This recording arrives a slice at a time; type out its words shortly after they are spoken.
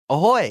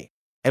Ahoy,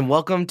 and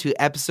welcome to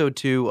episode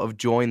 2 of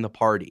Join the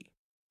Party.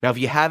 Now, if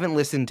you haven't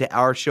listened to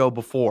our show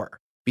before,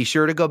 be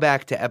sure to go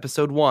back to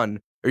episode 1,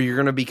 or you're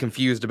going to be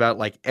confused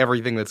about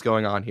everything that's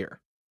going on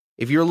here.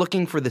 If you're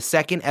looking for the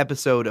second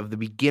episode of the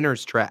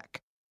Beginner's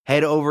Track,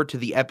 head over to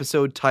the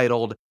episode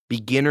titled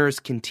Beginners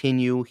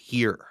Continue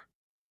Here.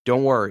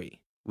 Don't worry,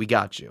 we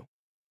got you.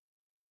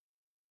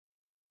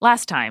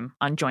 Last time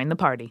on Join the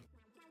Party.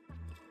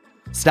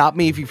 Stop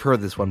me if you've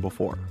heard this one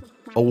before.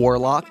 A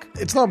warlock,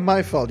 It's not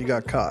my fault you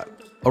got caught.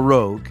 a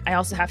rogue, I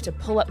also have to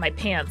pull up my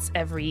pants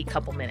every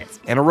couple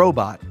minutes. and a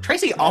robot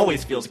Tracy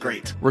always feels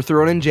great. were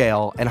thrown in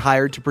jail and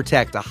hired to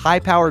protect a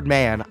high-powered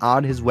man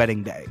on his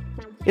wedding day.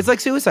 It's like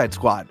Suicide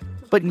Squad,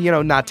 but,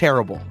 not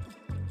terrible.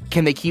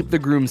 Can they keep the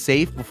groom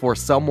safe before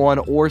someone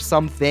or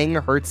something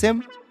hurts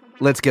him?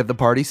 Let's get the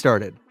party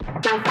started.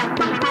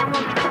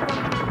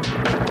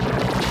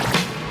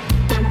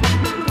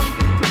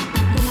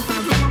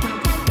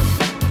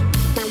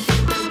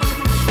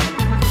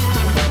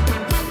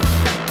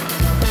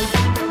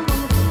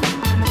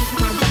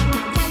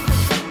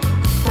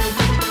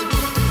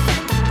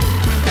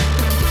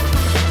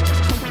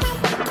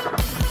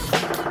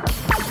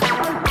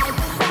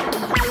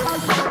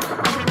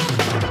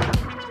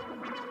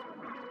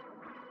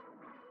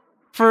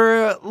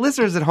 For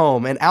listeners at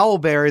home, an owl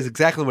bear is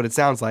exactly what it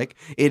sounds like.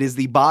 It is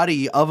the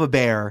body of a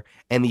bear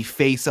and the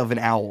face of an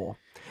owl.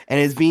 And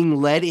is being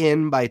led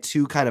in by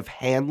two kind of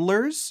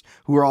handlers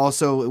who are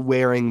also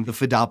wearing the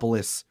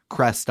Fidopolis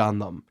crest on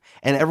them.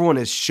 And everyone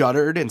is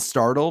shuddered and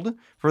startled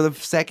for the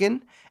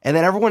second. And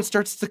then everyone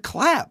starts to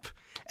clap.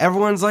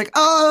 Everyone's like,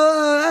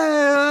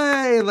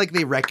 oh, like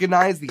they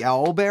recognize the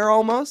owl bear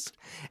almost.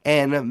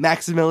 And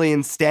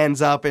Maximilian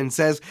stands up and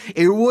says,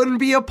 it wouldn't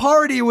be a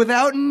party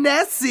without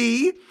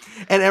Nessie.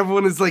 And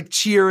everyone is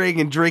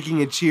cheering and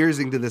drinking and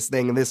cheersing to this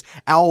thing. And this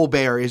owl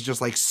bear is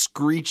just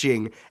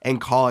screeching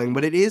and calling.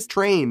 But it is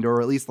trained,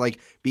 or at least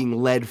being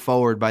led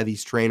forward by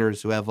these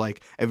trainers who have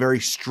a very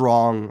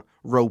strong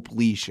rope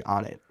leash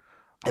on it.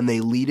 And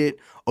they lead it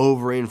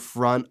over in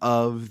front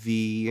of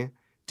the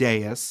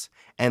dais.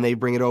 And they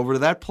bring it over to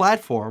that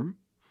platform.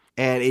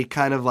 And it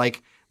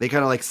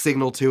they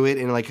signal to it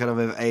in kind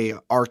of a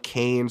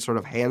arcane sort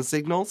of hand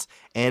signals.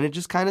 And it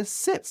just kind of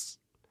sits.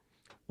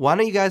 Why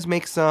don't you guys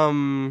make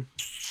some?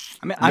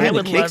 I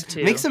would love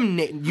to. Make some.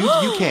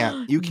 You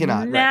can't. You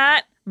cannot.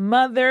 Nat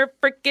mother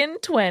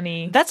frickin'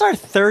 20. That's our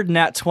third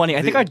nat 20.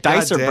 I think our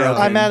dice are Goddamn.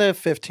 broken. I'm at a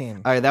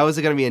 15. All right, that was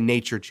going to be a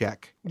nature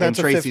check. That's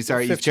and a Tracy,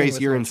 sorry, 15 Tracy,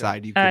 with you're nature.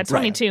 inside. You can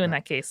 22 in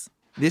that case.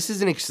 This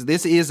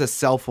is a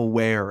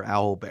self-aware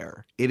owl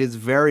bear. It is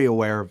very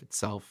aware of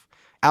itself.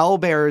 Owl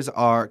bears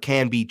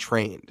can be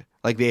trained.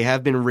 They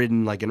have been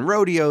ridden in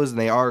rodeos, and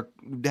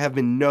they have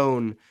been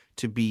known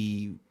to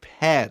be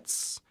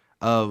pets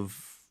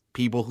of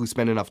people who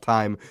spend enough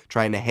time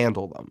trying to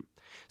handle them.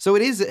 So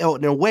it is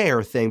an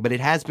aware thing, but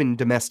it has been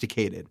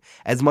domesticated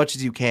as much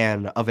as you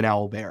can of an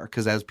owl bear.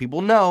 Because as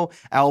people know,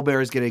 owl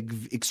bears get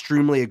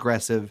extremely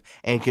aggressive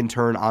and can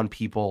turn on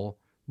people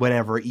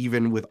whenever,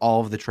 even with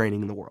all of the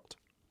training in the world.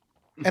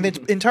 And its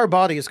entire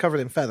body is covered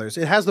in feathers.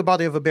 It has the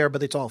body of a bear,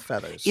 but it's all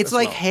feathers. It's as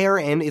well. hair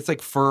and it's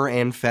fur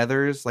and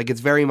feathers.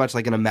 It's very much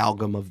an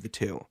amalgam of the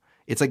two.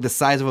 It's the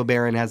size of a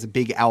bear and has a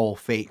big owl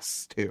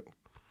face too.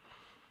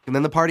 And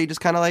then the party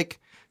just kind of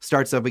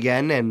starts up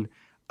again, and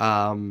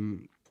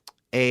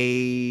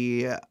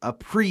a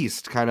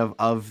priest kind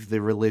of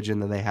the religion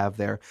that they have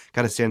there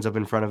kind of stands up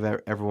in front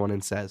of everyone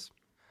and says,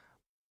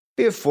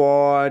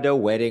 Before the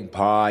wedding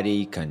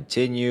party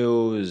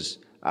continues,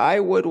 I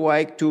would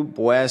like to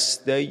bless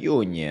the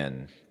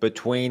union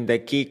between the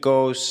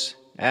Kikos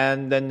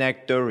and the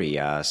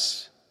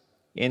Nectarias.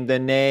 In the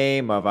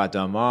name of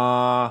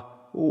Adama,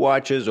 who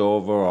watches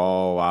over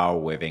all our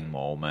living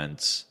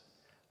moments,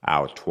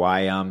 our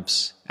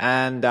triumphs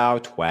and our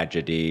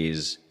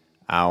tragedies,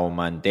 our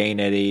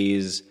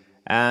mundanities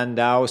and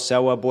our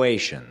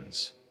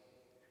celebrations.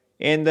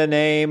 In the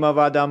name of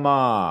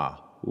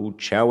Adama, who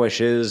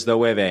cherishes the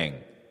living,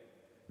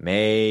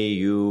 may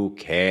you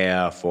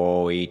care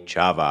for each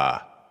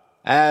other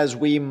as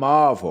we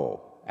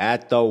marvel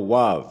at the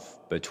love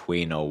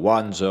between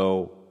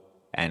Alonzo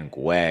and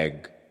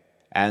Greg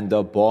and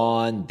the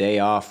bond they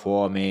are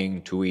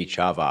forming to each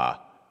other.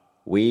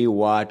 We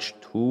watch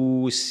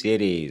two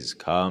cities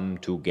come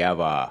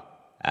together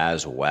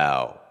as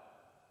well.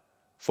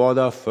 For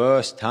the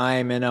first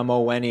time in a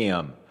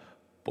millennium,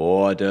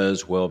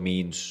 borders will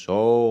mean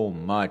so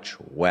much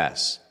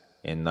less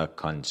in the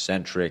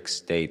concentric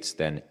states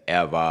than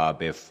ever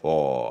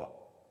before.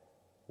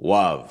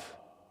 Love,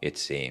 it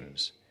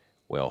seems,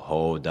 will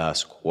hold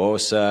us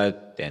closer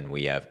than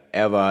we have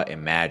ever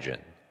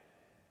imagined.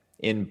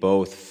 In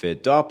both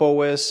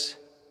Fidopolis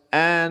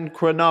and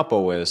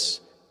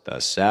Chronopolis, the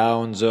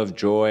sounds of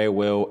joy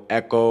will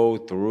echo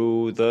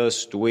through the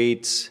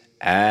streets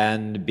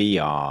and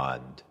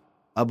beyond.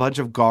 A bunch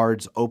of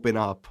guards open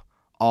up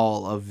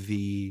all of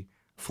the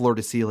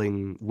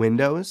floor-to-ceiling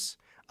windows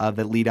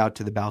that lead out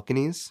to the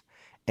balconies,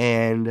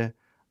 and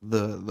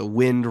the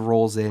wind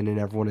rolls in, and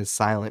everyone is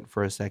silent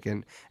for a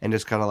second, and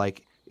just kind of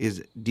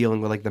is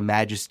dealing with the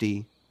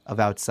majesty of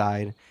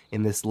outside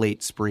in this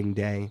late spring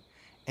day.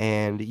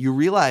 And you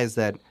realize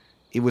that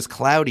it was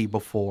cloudy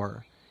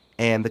before,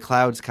 and the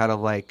clouds kind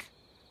of like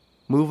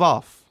move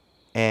off,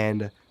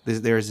 and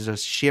there's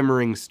just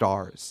shimmering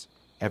stars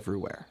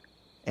everywhere.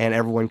 And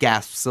everyone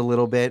gasps a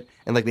little bit,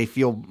 and like they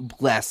feel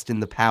blessed in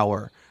the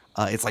power.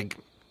 It's like,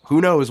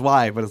 who knows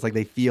why, but it's like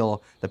they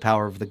feel the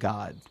power of the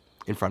god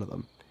in front of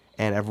them.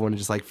 And everyone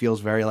just like feels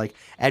very like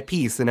at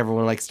peace, and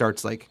everyone like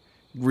starts like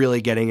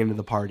really getting into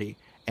the party.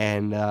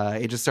 And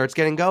it just starts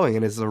getting going,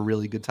 and it's a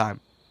really good time.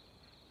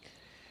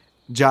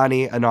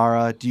 Johnny,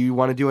 Inara, do you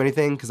want to do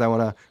anything? Because I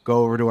want to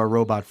go over to our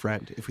robot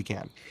friend if we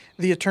can.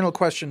 The eternal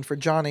question for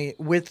Johnny: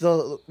 with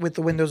the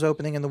windows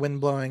opening and the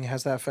wind blowing,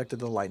 has that affected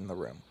the light in the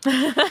room?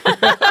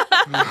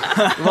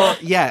 Well,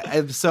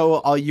 yeah. So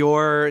all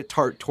your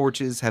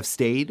torches have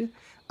stayed.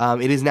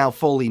 It is now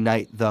fully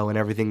night, though, and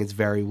everything is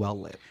very well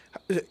lit.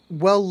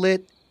 Well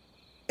lit.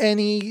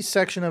 Any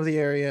section of the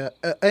area,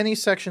 any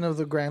section of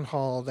the Grand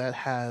Hall that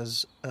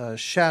has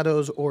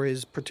shadows or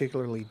is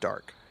particularly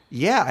dark.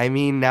 Yeah, I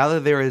mean, now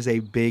that there is a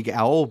big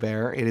owl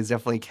bear, it is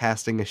definitely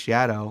casting a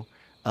shadow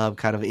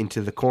kind of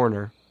into the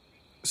corner.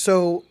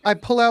 So I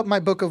pull out my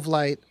book of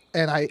light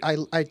and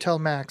I tell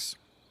Max,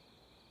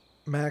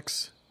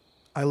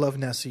 I love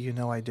Nessie, you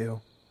know I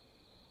do.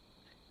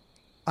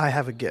 I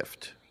have a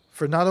gift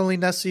for not only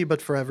Nessie,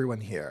 but for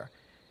everyone here.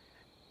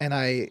 And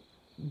I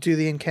do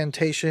the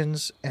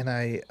incantations, and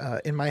I,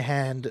 in my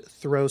hand,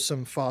 throw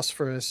some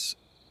phosphorus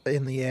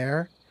in the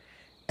air,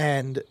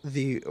 and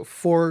the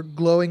 4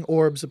 glowing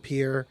orbs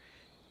appear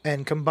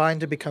and combine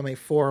to become a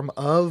form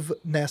of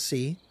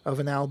Nessie, of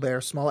an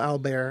owlbear, small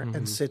owlbear,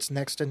 and sits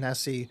next to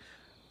Nessie,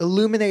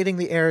 illuminating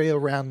the area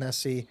around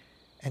Nessie,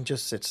 and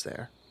just sits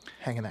there,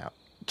 hanging out.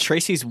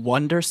 Tracy's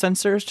wonder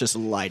sensors just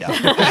light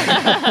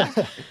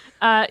up.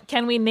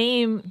 Can we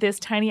name this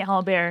tiny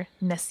owlbear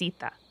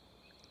Nesita?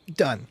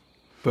 Done.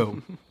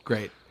 Boom.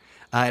 Great.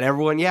 And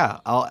everyone,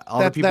 all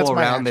the people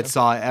around that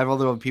saw it, all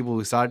the people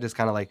who saw it just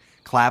kind of like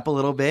clap a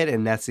little bit,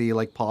 and Nessie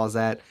like paws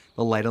at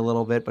the light a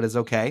little bit, but it's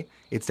okay.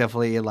 It's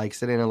definitely, it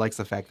likes it, and it likes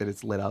the fact that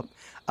it's lit up.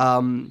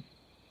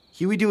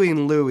 Huey, Dewey,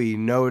 and Louie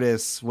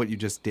notice what you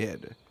just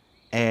did,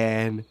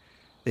 and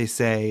they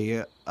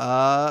say,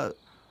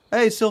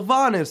 hey,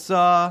 Sylvanus,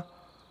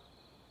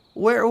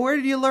 where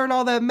did you learn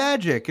all that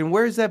magic, and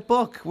where's that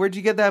book? Where'd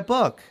you get that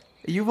book?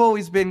 You've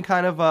always been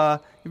kind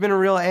of, you've been a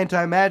real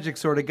anti-magic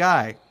sort of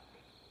guy.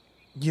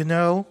 You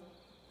know,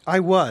 I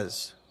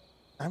was.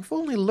 I've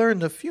only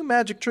learned a few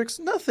magic tricks,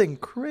 nothing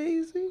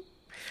crazy,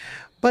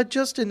 but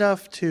just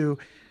enough to,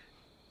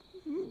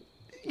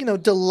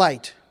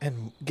 delight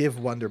and give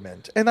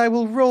wonderment. And I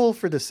will roll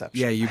for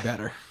deception. Yeah, you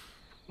better.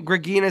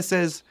 Gregina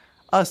says,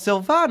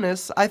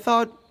 Sylvanus, I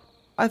thought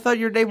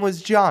your name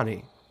was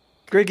Johnny.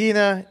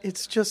 Gregina,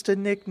 it's just a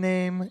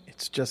nickname.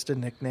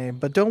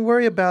 But don't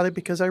worry about it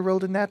because I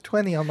rolled a nat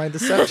 20 on my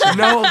deception.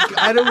 No,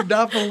 I do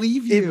not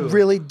believe you. It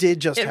really did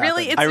just happen.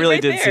 I really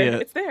did see it.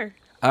 It's there.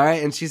 All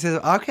right, and she says,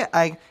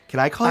 okay, can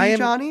I call you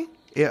Johnny?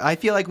 I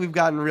feel like we've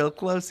gotten real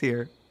close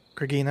here.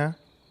 Gregina,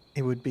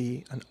 it would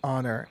be an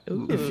honor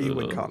if you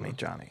would call me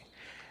Johnny.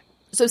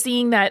 So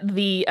seeing that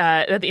the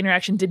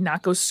interaction did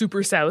not go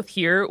super south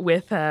here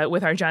with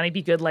our Johnny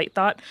Be Good light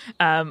thought,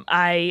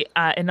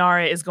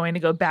 Inara is going to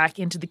go back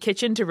into the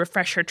kitchen to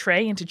refresh her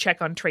tray and to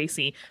check on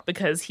Tracy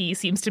because he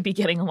seems to be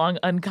getting along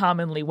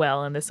uncommonly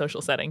well in this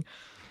social setting.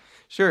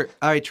 Sure.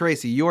 All right,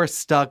 Tracy, you are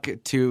stuck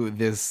to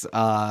this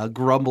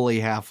grumbly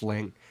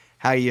halfling.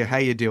 How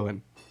you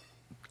doing?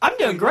 I'm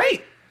doing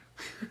great.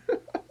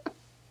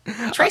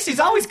 Tracy's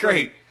always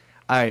great.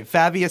 All right,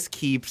 Fabius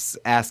keeps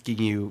asking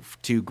you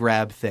to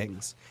grab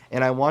things,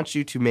 and I want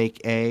you to make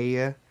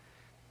a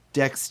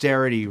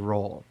dexterity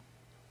roll.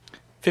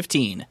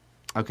 15.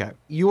 Okay.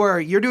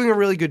 You're doing a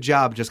really good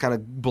job just kind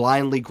of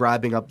blindly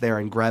grabbing up there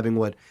and grabbing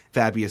what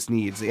Fabius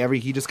needs.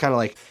 He just kind of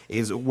like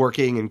is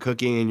working and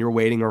cooking, and you're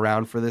waiting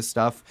around for this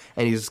stuff,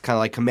 and he's just kind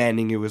of like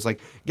commanding you, is like,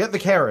 get the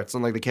carrots,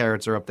 and like the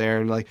carrots are up there,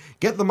 and like,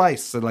 get the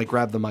mice, and like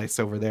grab the mice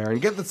over there,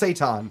 and get the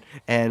seitan.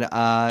 And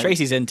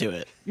Tracy's into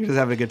it. You're just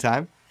having a good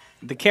time?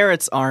 The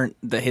carrots aren't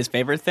his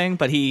favorite thing,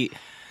 but the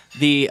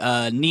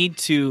need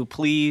to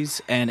please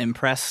and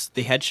impress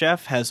the head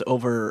chef has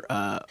overshot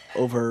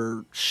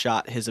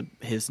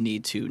his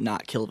need to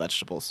not kill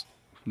vegetables.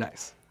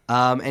 Nice.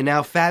 And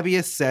now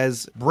Fabius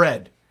says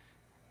bread,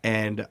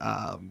 and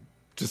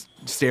just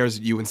stares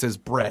at you and says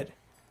bread.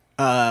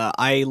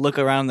 I look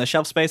around the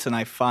shelf space and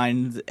I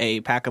find a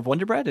pack of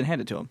Wonder Bread and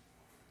hand it to him.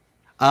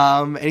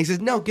 And he says,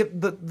 no,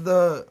 get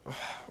the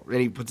and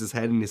he puts his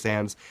head in his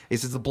hands. He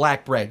says, the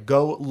black bread.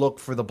 Go look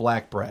for the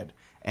black bread.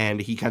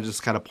 And he kind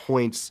of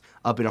points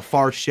up in a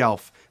far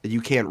shelf that you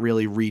can't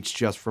really reach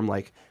just from,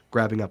 like,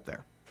 grabbing up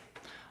there.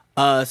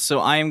 So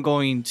I am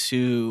going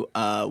to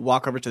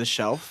walk over to the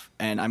shelf,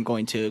 and I'm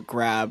going to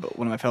grab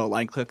one of my fellow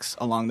line clicks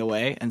along the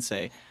way and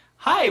say,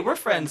 hi, we're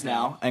friends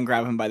now, and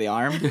grab him by the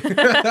arm.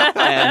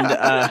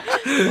 And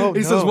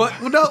he says,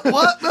 what? No,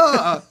 what?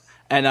 No.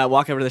 And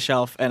walk over to the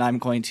shelf, and I'm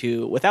going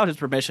to, without his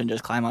permission,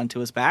 just climb onto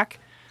his back.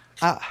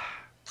 How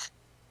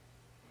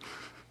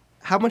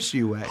much do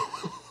you weigh?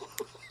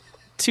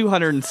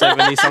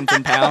 270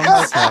 something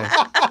pounds. Okay.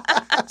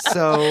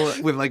 So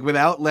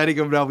without letting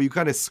him know, you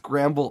kind of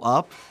scramble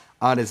up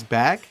on his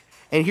back.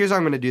 And here's how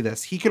I'm going to do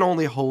this. He can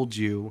only hold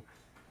you.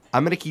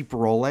 I'm going to keep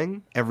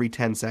rolling every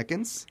 10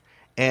 seconds.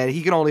 And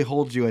he can only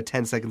hold you at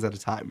 10 seconds at a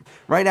time.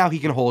 Right now, he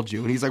can hold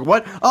you. And he's like,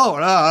 what?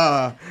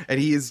 Oh, and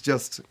he is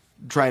just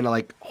trying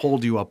to,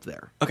 hold you up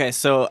there. Okay,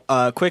 so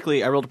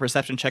quickly, I rolled a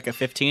perception check of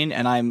 15,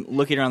 and I'm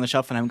looking around the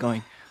shelf, and I'm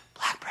going,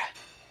 black bread,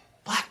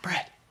 black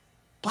bread,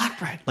 black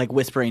bread. Like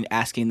whispering,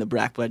 asking the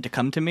black bread to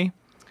come to me.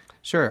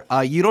 Sure.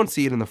 You don't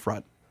see it in the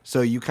front.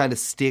 So you kind of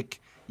stick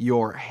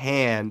your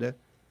hand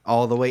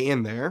all the way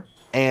in there.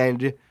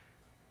 And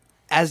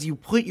as you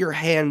put your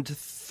hand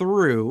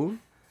through,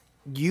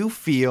 you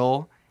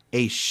feel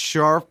a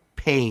sharp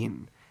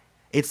pain.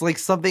 It's like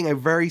a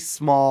very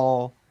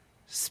small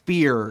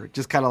spear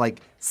just kind of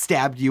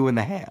stabbed you in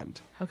the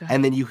hand. Okay.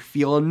 And then you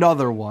feel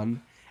another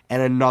one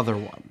and another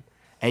one.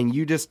 And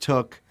you just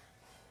took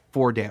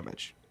 4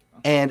 damage.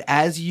 And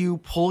as you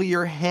pull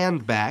your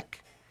hand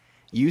back,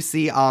 you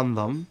see on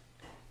them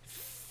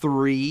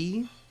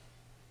 3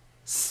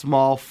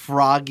 small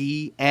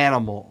froggy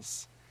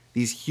animals.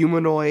 These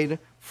humanoid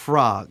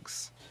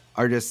frogs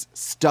are just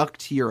stuck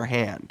to your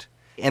hand,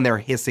 and they're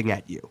hissing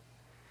at you.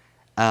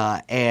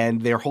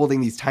 And they're holding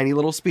these tiny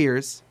little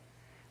spears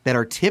that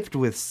are tipped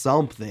with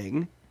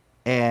something.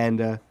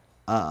 And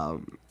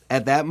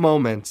at that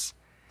moment,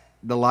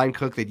 the line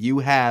cook that you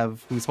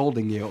have who's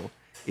holding you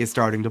is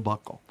starting to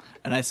buckle.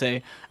 And I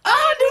say,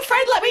 oh, new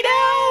friend, let me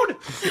down!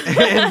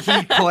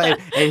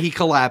 and he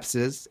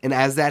collapses. And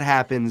as that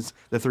happens,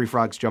 the 3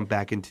 frogs jump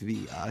back into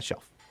the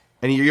shelf.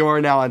 And you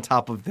are now on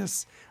top of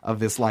this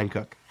line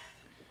cook.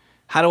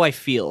 How do I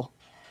feel?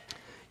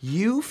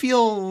 You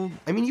feel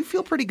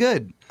pretty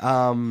good.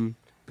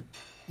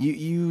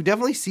 You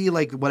definitely see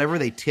whatever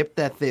they tip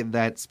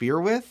that spear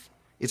with,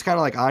 it's kind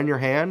of on your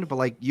hand,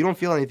 but you don't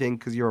feel anything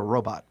because you're a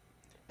robot.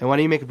 And why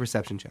don't you make a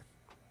perception check?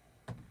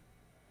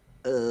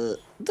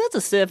 That's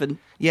a 7.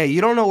 Yeah,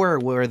 you don't know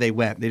where they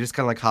went. They just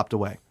kind of hopped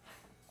away.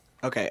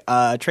 Okay,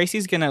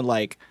 Tracy's gonna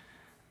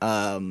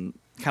kind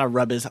of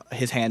rub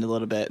his hand a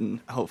little bit, and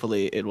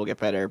hopefully it will get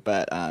better.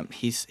 But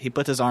he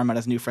puts his arm on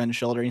his new friend's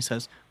shoulder and he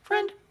says,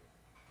 "Friend,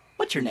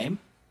 what's your name?"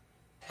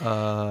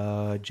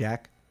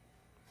 Jack.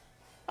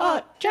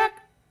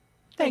 Jack.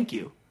 Thank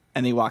you.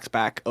 And he walks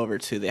back over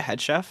to the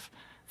head chef,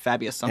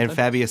 Fabius something. And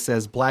Fabius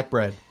says, "Black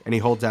bread," and he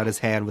holds out his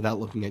hand without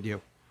looking at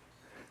you.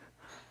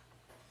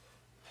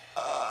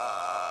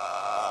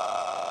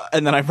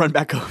 And then I run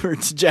back over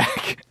to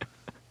Jack.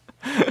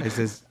 He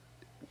says,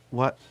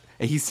 "What?"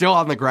 And he's still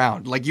on the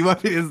ground. You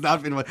have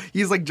not been.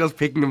 He's just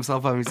picking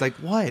himself up. He's like,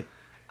 "What?"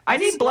 I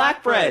need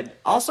black bread.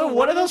 Also,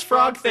 what are those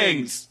frog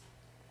things?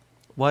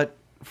 What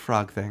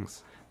frog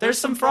things? There's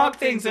some frog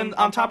things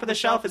on top of the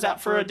shelf. Is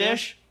that for a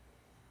dish?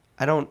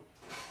 I don't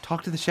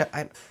talk to the chef.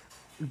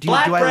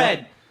 Black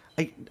bread.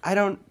 I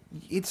don't.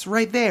 It's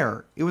right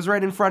there. It was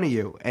right in front of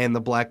you. And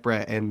the black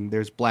bread. And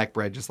there's black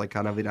bread just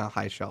kind of in a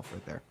high shelf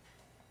right there.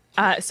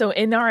 So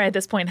Inara at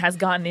this point has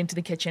gotten into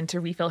the kitchen to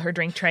refill her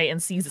drink tray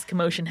and sees this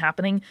commotion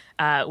happening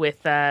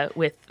with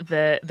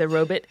the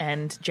robot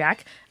and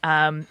Jack.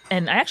 And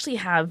I actually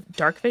have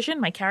dark vision,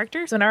 my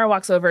character. So Inara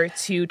walks over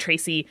to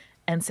Tracy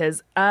and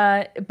says,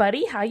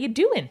 "Buddy, how you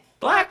doing?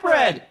 Black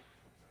bread.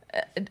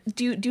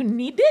 Do you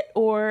need it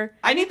or?"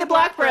 I need the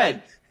black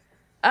bread.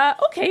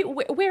 Okay.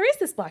 Where is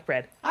this black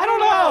bread? I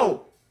don't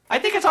know. I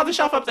think it's on the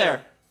shelf up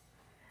there.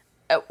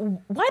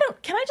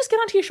 Can I just get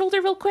onto your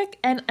shoulder real quick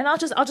and I'll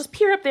just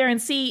peer up there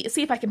and see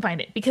if I can find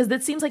it, because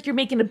it seems like you're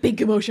making a big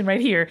commotion right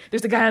here.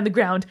 There's a guy on the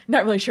ground,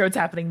 not really sure what's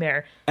happening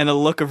there. And a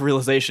look of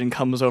realization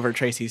comes over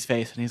Tracy's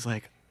face, and he's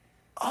like,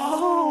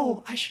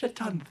 "Oh, I should have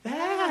done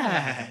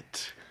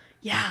that."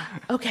 Yeah.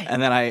 Okay. And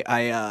then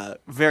I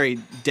very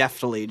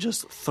deftly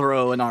just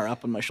throw Inara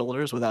up on my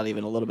shoulders without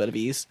even a little bit of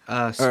ease.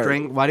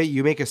 Strength. Why don't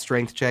you make a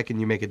strength check and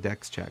you make a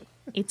dex check?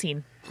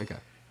 18. Okay.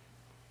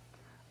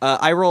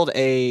 I rolled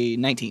a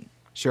 19.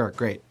 Sure,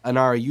 great.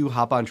 Inara, you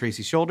hop on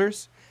Tracy's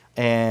shoulders,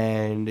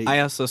 and I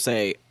also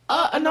say,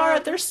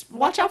 Inara,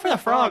 watch out for the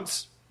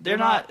frogs. They're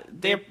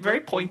very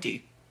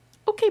pointy.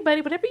 Okay,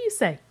 buddy, whatever you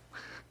say.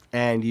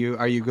 And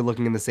are you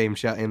looking in the same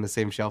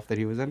shelf that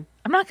he was in?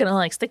 I'm not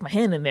gonna stick my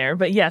hand in there,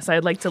 but yes,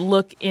 I'd like to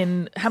look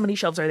in. How many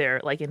shelves are there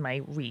in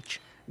my reach?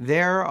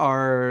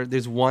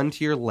 There's one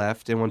to your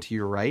left and one to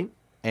your right,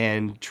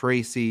 and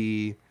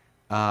Tracy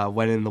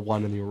went in the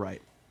one on your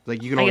right.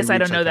 You can. I guess I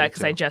don't know that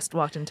because I just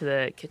walked into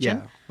the kitchen.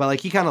 Yeah,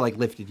 but he kind of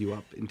lifted you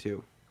up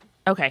into.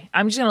 Okay,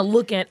 I'm just gonna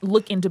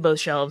look into both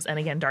shelves, and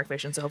again, dark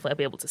vision, so hopefully I'll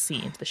be able to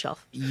see into the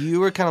shelf. You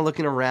were kind of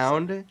looking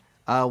around.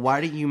 Why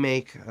don't you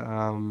make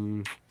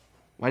an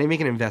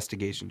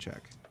investigation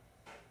check?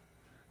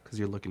 Because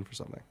you're looking for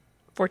something.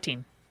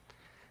 14.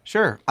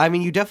 Sure. I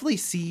mean, you definitely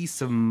see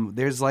some.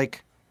 There's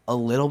a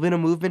little bit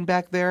of movement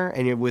back there,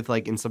 and you're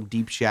in some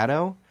deep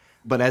shadow.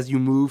 But as you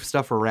move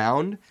stuff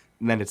around,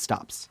 then it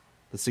stops.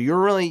 So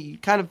you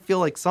kind of feel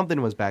like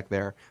something was back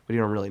there, but you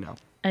don't really know.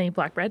 Any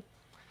black bread?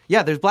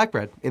 Yeah, there's black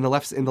bread in the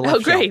left Oh,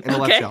 great. shelf. In the okay.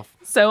 left shelf.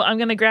 So I'm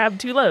going to grab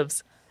 2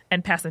 loaves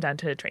and pass them down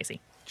to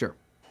Tracy.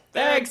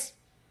 Thanks.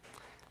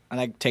 And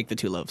I take the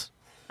 2 loaves.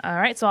 All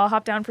right, so I'll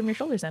hop down from your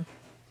shoulders then.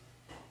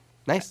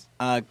 Nice.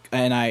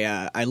 And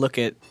I look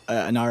at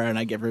Inara and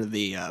I give her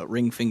the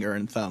ring finger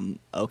and thumb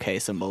okay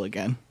symbol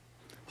again.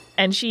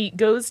 And she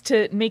goes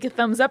to make a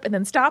thumbs up and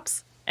then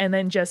stops and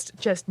then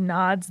just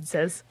nods and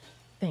says,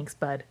 "Thanks,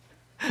 bud."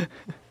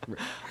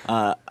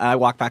 I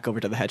walk back over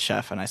to the head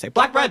chef and I say,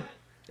 "Black bread!"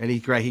 And he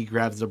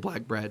grabs the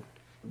black bread.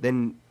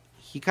 Then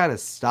he kind of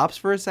stops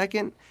for a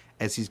second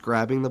as he's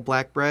grabbing the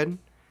black bread,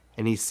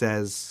 and he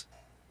says,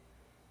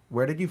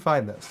 "Where did you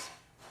find this?"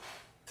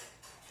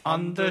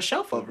 On the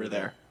shelf over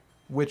there.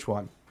 Which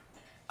one?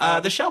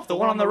 The shelf, the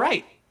one on the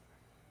right.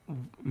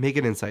 Make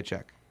an insight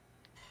check.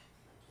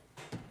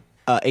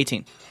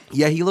 18.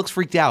 Yeah, he looks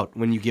freaked out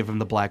when you give him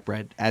the black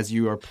bread as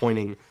you are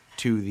pointing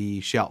to the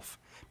shelf.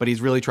 But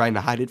he's really trying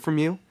to hide it from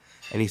you.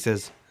 And he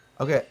says,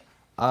 "Okay,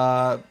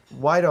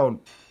 why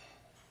don't..."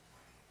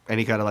 And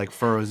he kind of like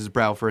furrows his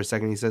brow for a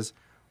second. He says,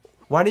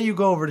 "Why don't you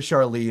go over to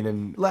Charlene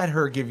and let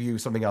her give you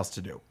something else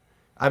to do?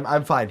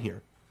 I'm fine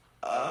here."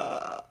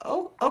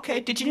 Oh,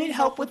 okay. Did you need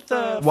help with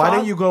the Why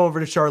don't you go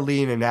over to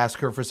Charlene and ask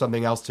her for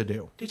something else to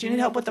do? Did you need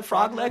help with the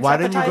frog legs Why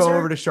don't you go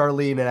over to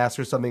Charlene and ask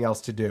her something else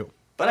to do?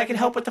 But I can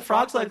help with the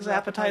frog legs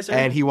appetizer.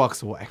 And he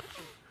walks away.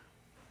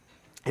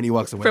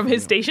 From his you.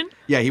 station?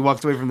 Yeah, he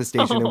walks away from the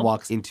station and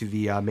walks into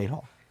the main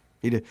hall.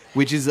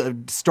 Which is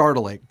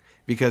startling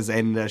because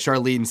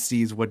Charlene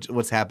sees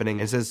what's happening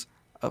and says,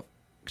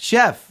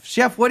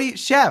 Chef, what do you,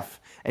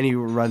 Chef? And she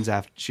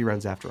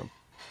runs after him.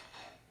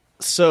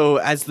 So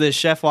as the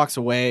chef walks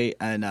away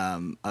and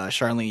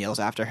Charlene yells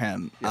after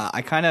him,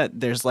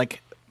 there's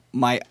like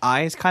my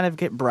eyes kind of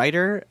get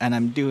brighter and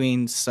I'm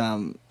doing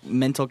some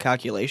mental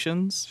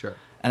calculations. Sure.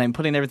 And I'm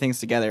putting everything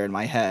together in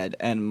my head,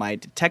 and my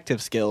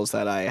detective skills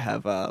that I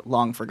have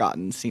long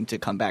forgotten seem to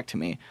come back to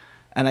me.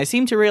 And I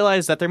seem to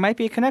realize that there might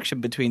be a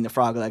connection between the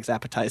frog legs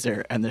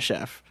appetizer and the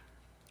chef.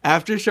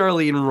 After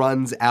Charlene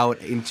runs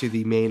out into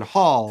the main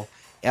hall,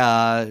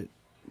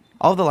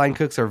 all the line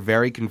cooks are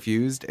very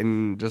confused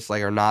and just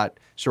like are not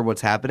sure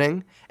what's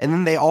happening. And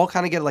then they all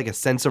kind of get like a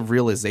sense of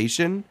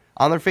realization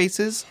on their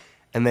faces,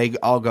 and they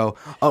all go,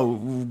 "Oh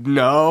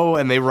no!"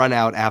 And they run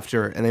out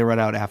after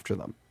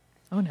them.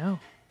 Oh no.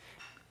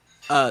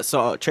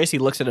 So Tracy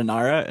looks at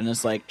Inara and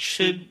is like,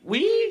 "Should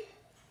we?"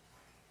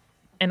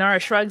 Inara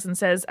shrugs and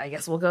says, "I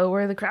guess we'll go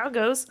where the crowd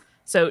goes."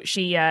 So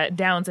she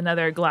downs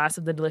another glass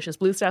of the delicious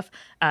blue stuff,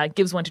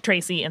 gives one to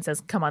Tracy, and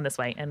says, "Come on this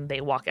way." And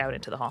they walk out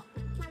into the hall.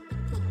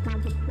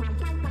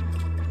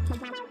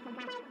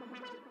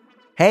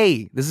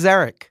 Hey, this is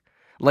Eric.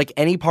 Like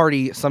any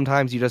party,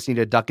 sometimes you just need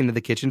to duck into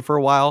the kitchen for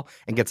a while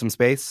and get some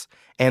space.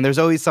 And there's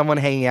always someone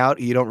hanging out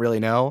you don't really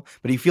know,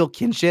 but you feel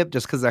kinship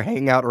just because they're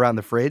hanging out around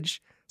the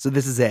fridge. So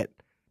this is it.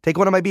 Take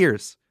one of my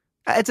beers.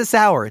 It's a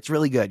sour. It's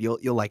really good.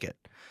 You'll like it.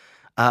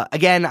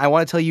 Again, I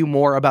want to tell you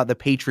more about the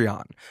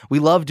Patreon. We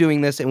love doing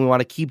this and we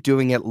want to keep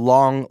doing it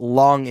long,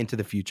 long into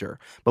the future,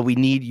 but we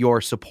need your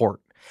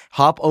support.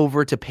 Hop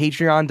over to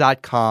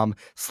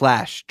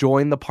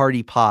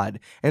patreon.com/jointhepartypod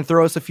and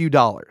throw us a few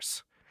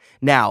dollars.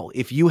 Now,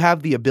 if you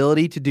have the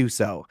ability to do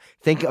so,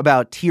 think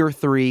about Tier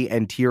 3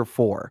 and Tier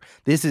 4.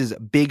 This is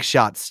big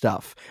shot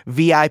stuff.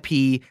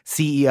 VIP,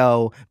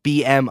 CEO,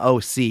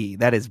 BMOC.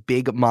 That is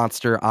Big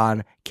Monster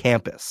on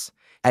Campus.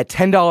 At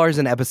 $10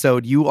 an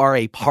episode, you are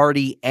a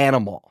party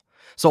animal.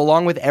 So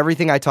along with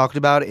everything I talked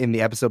about in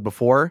the episode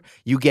before,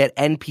 you get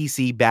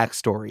NPC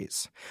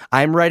backstories.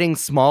 I'm writing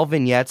small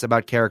vignettes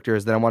about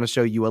characters that I want to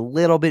show you a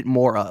little bit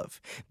more of.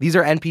 These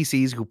are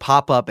NPCs who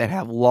pop up and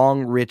have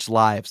long, rich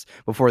lives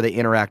before they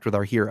interact with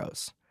our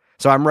heroes.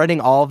 So I'm writing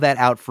all of that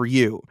out for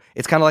you.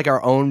 It's kind of like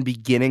our own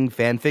beginning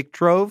fanfic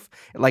trove,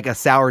 like a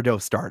sourdough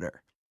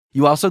starter.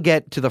 You also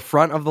get to the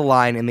front of the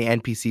line in the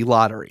NPC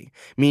lottery,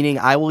 meaning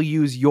I will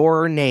use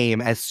your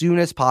name as soon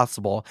as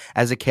possible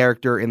as a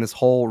character in this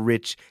whole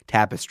rich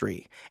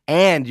tapestry.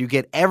 And you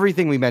get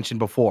everything we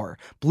mentioned before: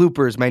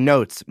 bloopers, my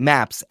notes,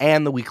 maps,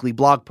 and the weekly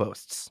blog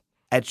posts.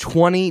 At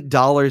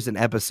 $20 an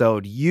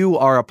episode, you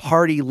are a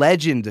party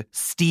legend,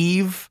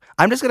 Steve.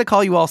 I'm just going to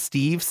call you all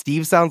Steve.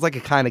 Steve sounds like a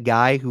kind of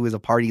guy who is a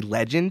party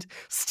legend.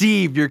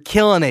 Steve, you're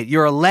killing it.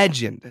 You're a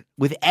legend.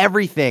 With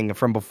everything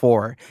from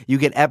before, you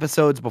get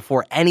episodes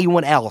before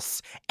anyone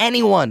else.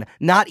 Anyone,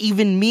 not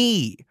even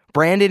me.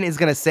 Brandon is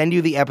going to send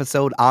you the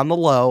episode on the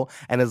low,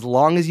 and as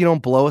long as you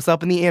don't blow us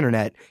up in the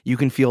internet, you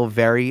can feel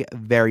very,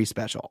 very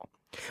special.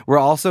 We're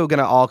also going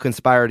to all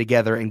conspire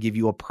together and give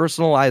you a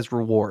personalized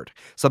reward,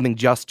 something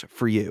just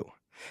for you.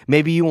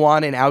 Maybe you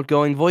want an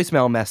outgoing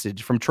voicemail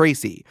message from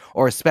Tracy,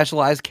 or a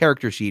specialized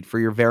character sheet for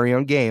your very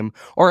own game,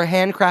 or a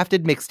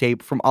handcrafted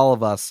mixtape from all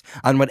of us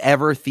on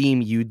whatever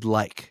theme you'd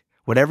like.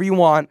 Whatever you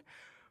want,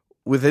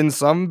 within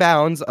some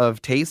bounds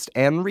of taste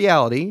and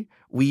reality,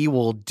 we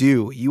will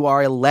do. You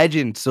are a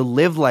legend, so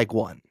live like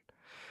one.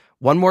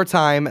 One more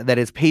time, that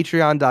is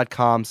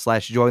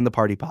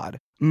patreon.com/jointhepartypod.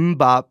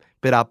 Bop,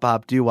 bidop,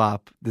 bop,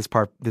 doo-wop. This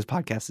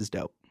podcast is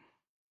dope.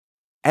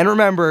 And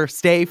remember,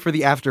 stay for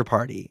the after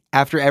party.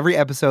 After every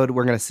episode,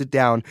 we're going to sit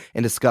down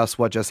and discuss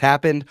what just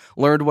happened,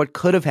 learn what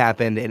could have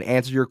happened, and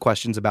answer your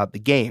questions about the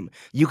game.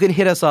 You can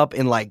hit us up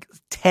in like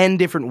 10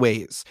 different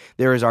ways.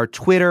 There is our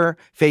Twitter,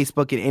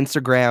 Facebook, and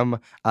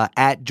Instagram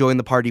at Join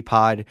the Party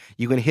Pod.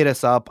 You can hit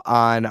us up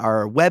on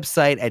our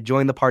website at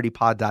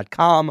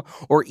jointhepartypod.com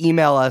or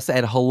email us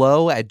at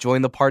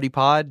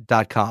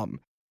hello@jointhepartypod.com.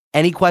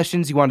 Any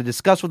questions you want to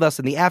discuss with us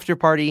in the after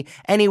party,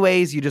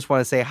 anyways, you just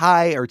want to say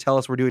hi or tell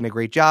us we're doing a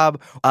great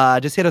job,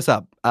 just hit us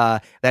up.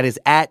 That is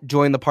at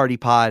Join the Party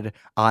Pod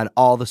on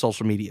all the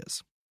social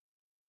medias.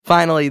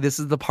 Finally, this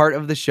is the part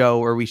of the show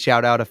where we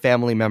shout out a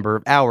family member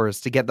of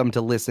ours to get them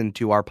to listen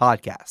to our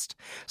podcast.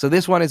 So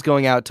this one is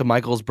going out to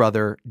Michael's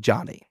brother,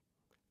 Johnny.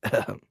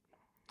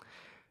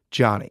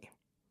 Johnny,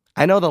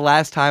 I know the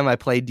last time I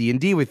played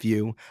D&D with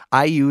you,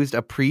 I used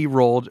a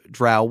pre-rolled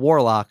Drow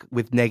Warlock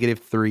with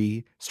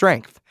 -3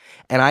 strength.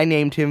 And I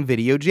named him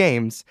Video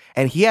James,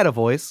 and he had a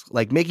voice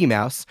like Mickey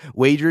Mouse,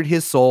 wagered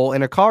his soul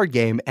in a card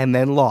game, and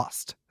then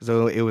lost.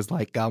 So it was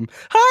like, hi, I'm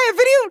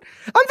Video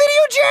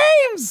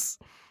James!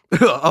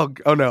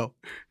 oh no.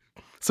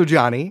 So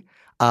Johnny,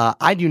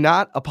 I do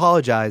not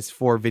apologize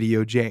for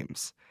Video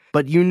James,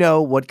 but you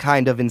know what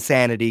kind of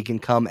insanity can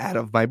come out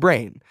of my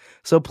brain.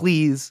 So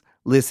please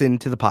listen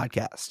to the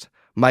podcast.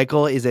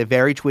 Michael is a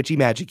very twitchy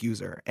magic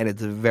user, and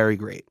it's very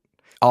great.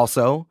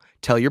 Also,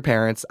 tell your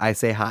parents I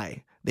say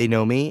hi. They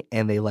know me,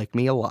 and they like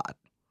me a lot.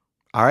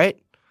 All right,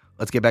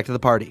 let's get back to the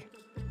party.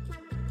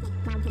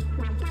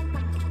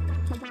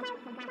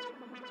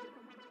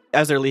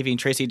 As they're leaving,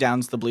 Tracy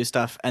downs the blue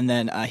stuff, and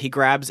then he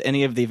grabs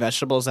any of the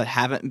vegetables that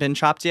haven't been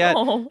chopped yet,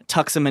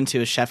 tucks them into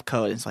his chef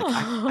coat, and is like,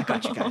 I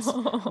got you guys.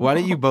 Why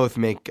don't you both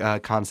make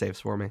con saves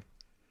for me?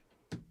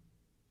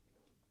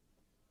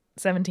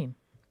 17.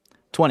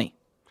 20.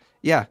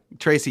 Yeah,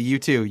 Tracy, you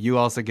too. You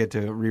also get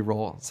to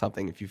re-roll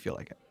something if you feel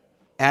like it.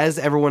 As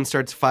everyone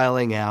starts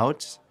filing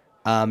out,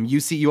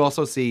 you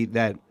also see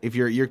that if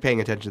you're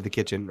paying attention to the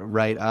kitchen,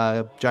 right,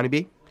 Johnny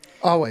B?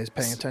 Always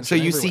paying attention. So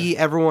you see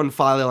everyone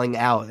filing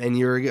out, and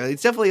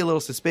it's definitely a little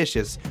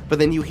suspicious. But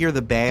then you hear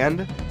the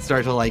band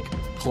start to like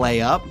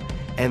play up,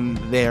 and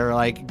they're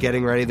like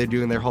getting ready. They're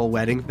doing their whole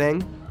wedding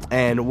thing,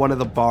 and one of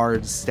the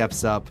bards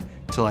steps up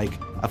to like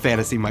a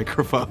fantasy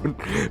microphone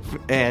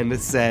and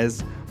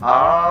says,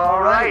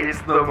 "All right,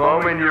 it's the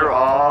moment you're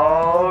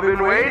all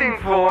been waiting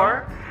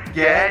for.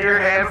 Get your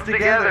hands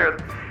together.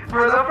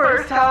 For the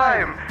first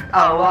time,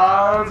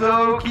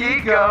 Alonzo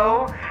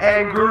Kiko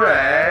and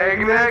Greg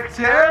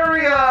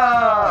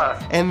Nectaria."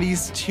 And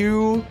these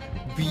two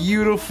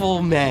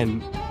beautiful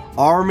men,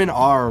 arm in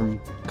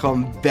arm,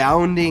 come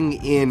bounding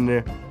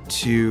in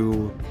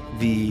to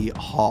the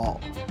hall.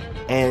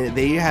 And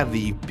they have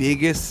the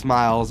biggest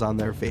smiles on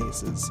their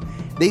faces.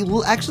 They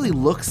actually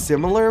look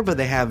similar, but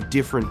they have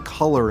different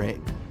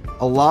coloring.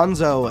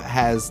 Alonzo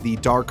has the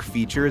dark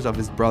features of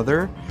his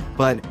brother,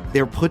 but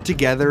they're put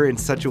together in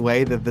such a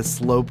way that the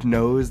sloped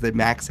nose that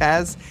Max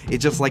has is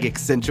just like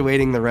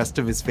accentuating the rest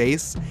of his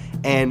face.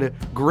 And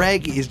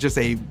Greg is just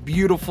a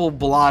beautiful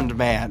blonde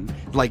man,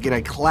 like in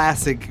a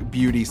classic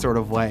beauty sort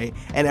of way.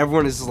 And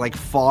everyone is just like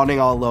fawning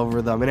all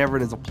over them, and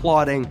everyone is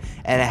applauding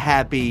and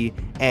happy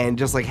and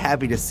just like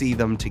happy to see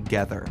them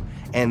together.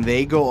 And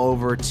they go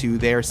over to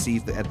their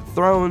seats at the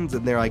thrones,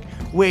 and they're like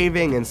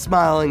waving and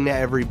smiling to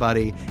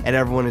everybody, and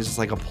everyone is just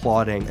like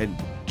applauding and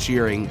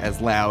cheering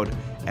as loud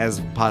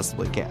as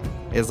possibly can.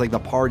 It's like the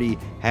party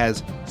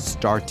has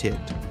started.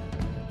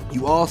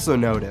 You also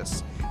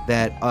notice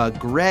that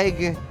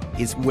Greg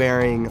is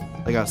wearing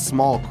like a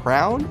small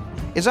crown.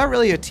 It's not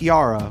really a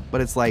tiara, but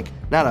it's like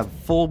not a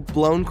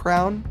full-blown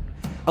crown.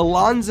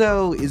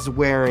 Alonzo is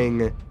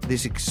wearing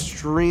this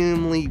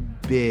extremely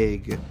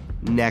big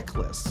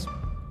necklace.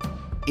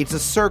 It's a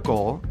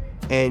circle,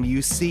 and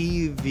you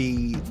see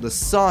the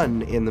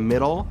sun in the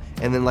middle,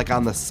 and then like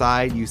on the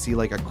side you see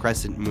like a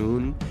crescent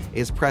moon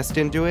is pressed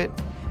into it.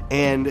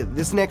 And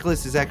this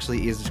necklace is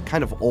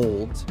kind of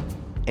old,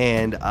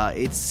 and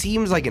it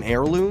seems like an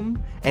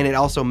heirloom, and it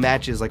also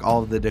matches like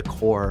all of the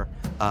decor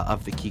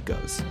of the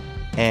Kikos,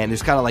 and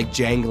it's kind of like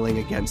jangling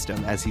against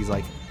him as he's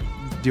like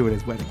doing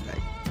his wedding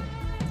thing.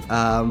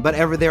 But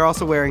they're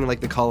also wearing like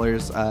the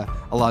colors.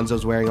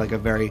 Alonzo's wearing like a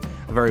very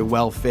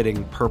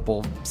well-fitting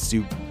purple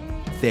suit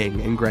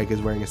thing, and Greg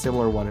is wearing a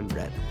similar one in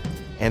red.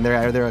 And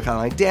they're kind of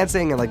like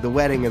dancing, and like the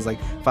wedding is like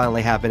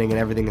finally happening, and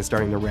everything is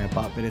starting to ramp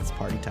up, and it's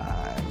party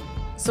time.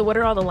 So what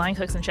are all the line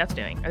cooks and chefs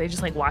doing? Are they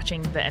just like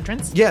watching the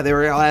entrance? Yeah,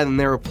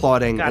 they're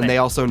applauding, Got and it. they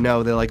also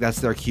know that like that's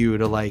their cue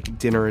to like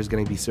dinner is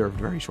going to be served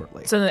very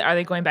shortly. So are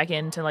they going back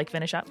in to like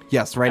finish up?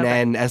 Yes, right.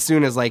 Okay. And as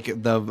soon as like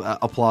the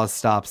applause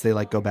stops, they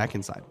like go back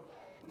inside.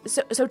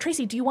 So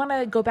Tracy, do you want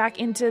to go back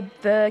into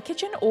the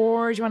kitchen,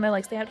 or do you want to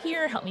like stay out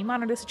here, help me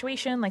monitor the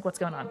situation? Like, what's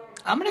going on?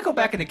 I'm gonna go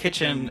back in the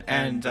kitchen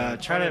and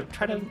try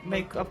to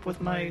make up with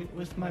my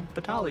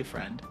Batali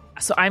friend.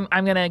 So I'm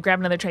gonna grab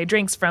another tray of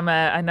drinks from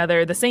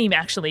the same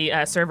actually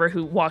server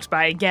who walked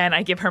by again.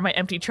 I give her my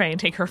empty tray and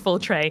take her full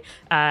tray.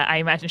 I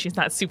imagine she's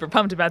not super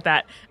pumped about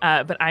that,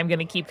 but I'm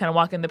gonna keep kind of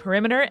walking the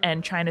perimeter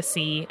and trying to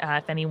see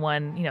if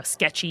anyone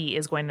sketchy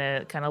is going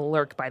to kind of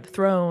lurk by the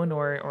throne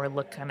or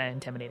look kind of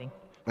intimidating.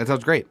 That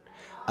sounds great.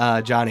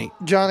 Johnny.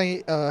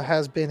 Johnny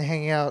has been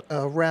hanging out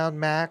around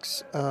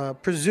Max.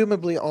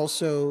 Presumably,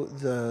 also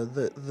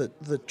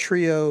the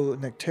trio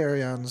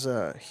Nectarians,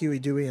 Huey,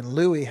 Dewey, and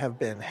Louie, have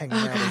been hanging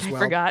out as well. I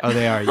forgot. Oh,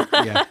 they are.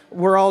 Yeah.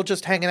 We're all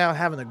just hanging out,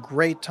 having a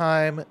great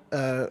time.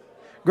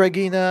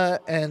 Gregina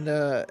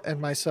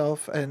and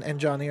myself and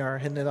Johnny are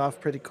hitting it off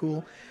pretty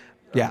cool.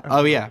 Yeah.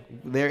 Oh, yeah.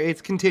 There,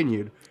 it's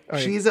continued.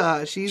 Right.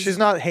 She's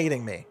not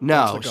hating me. No,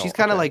 That's the goal. she's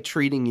kind of Okay. like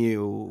treating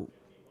you.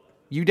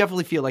 You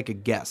definitely feel like a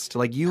guest.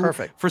 Like you,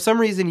 Perfect. For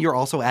some reason, you're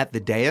also at the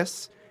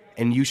dais,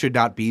 and you should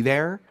not be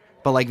there.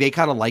 But like they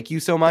kind of like you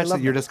so much that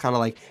love you're that. just kind of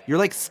like you're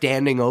like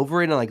standing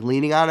over it and like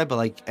leaning on it, but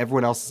like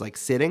everyone else is like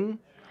sitting.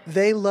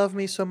 They love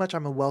me so much.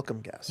 I'm a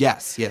welcome guest.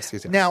 Yes.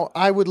 Now,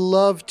 I would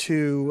love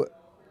to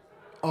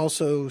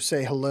also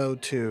say hello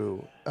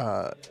to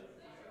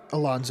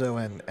Alonzo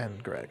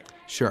and Greg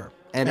Sure.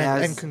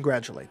 and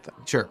congratulate them.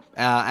 Sure.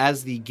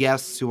 As the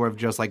guests who have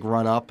just like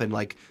run up and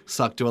like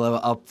sucked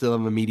up to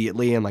them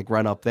immediately and like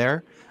run up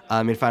there,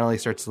 it finally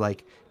starts to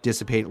like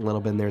dissipate a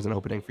little bit and there's an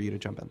opening for you to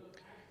jump in.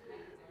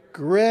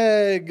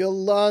 Greg,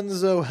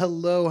 Alonzo,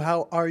 hello.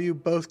 How are you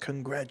both?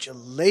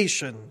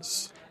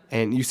 Congratulations.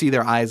 And you see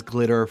their eyes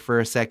glitter for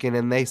a second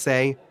and they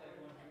say,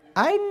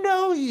 I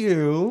know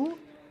you.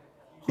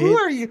 Who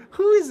are you?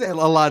 Who is it?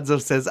 Alonzo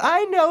says,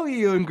 I know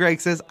you. And Greg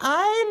says,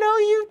 I know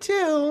you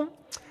too.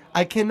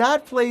 I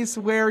cannot place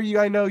where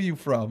I know you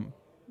from.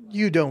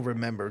 You don't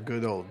remember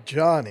good old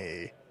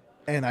Johnny.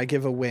 And I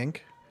give a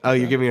wink. Oh,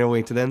 you're giving a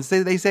wink to them.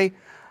 They say,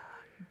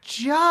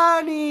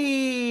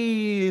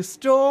 Johnny,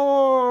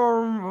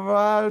 Storm.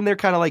 And they're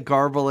kind of like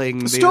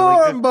garbling.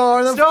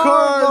 Stormborn, of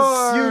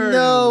course. You Stormborn.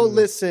 know,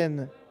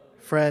 listen,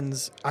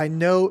 friends, I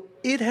know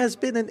it has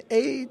been an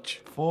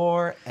age.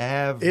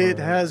 Forever. It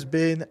has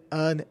been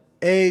an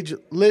age.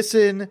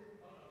 Listen,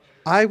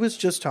 I was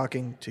just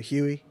talking to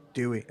Huey,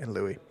 Dewey, and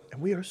Louie,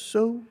 and we are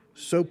so,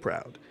 so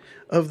proud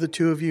of the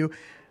two of you.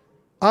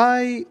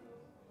 I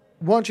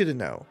want you to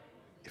know,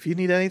 if you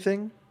need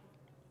anything,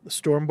 the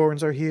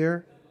Stormborns are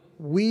here.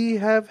 We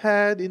have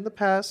had in the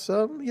past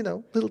some,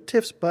 little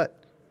tiffs,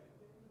 but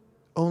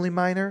only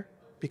minor,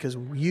 because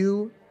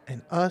you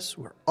and us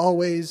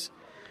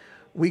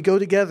we go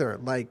together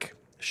like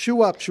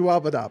shoe up, shoe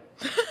up, up.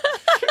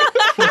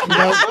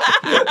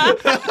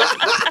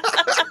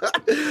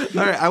 All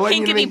right, I want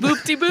you to Hinkity make...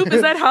 boopty boop.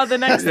 Is that how the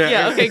next?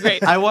 Yeah. Okay.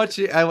 Great. I want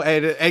you,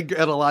 and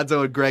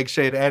Alonzo and Greg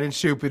Shade and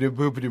shoopity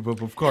boopity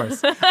boop, of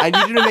course. I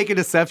need you to make a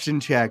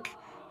deception check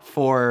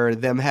for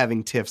them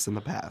having tiffs in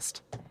the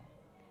past.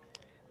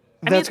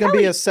 That's it's going to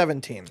be probably- a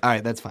 17. All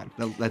right, that's fine.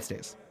 That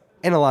stays.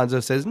 And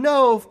Alonzo says,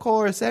 no, of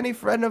course, any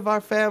friend of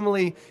our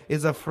family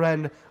is a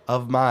friend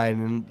of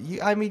mine. And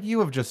you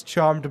have just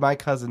charmed my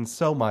cousin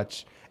so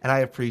much, and I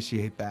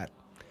appreciate that.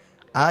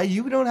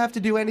 You don't have to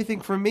do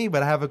anything for me,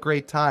 but have a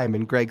great time.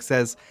 And Greg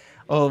says,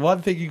 oh,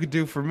 one thing you could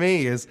do for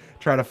me is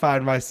try to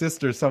find my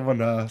sister someone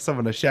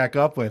to shack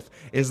up with.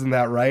 Isn't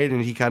that right?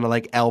 And he kind of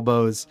like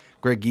elbows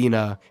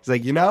Gregina. He's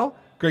like,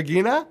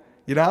 Gregina,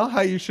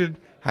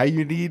 how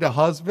you need a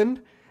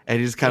husband? And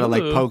he just kind of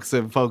like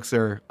pokes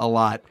her a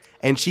lot.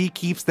 And she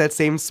keeps that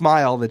same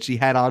smile that she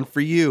had on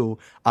for you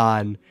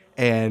on.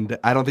 And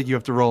I don't think you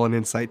have to roll an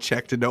insight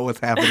check to know what's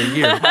happening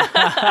here.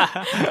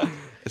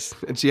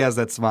 And she has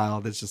that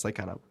smile that's just like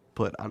kind of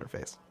put on her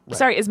face.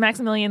 Sorry, is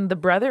Maximilian the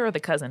brother or the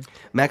cousin?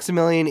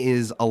 Maximilian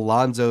is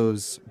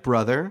Alonzo's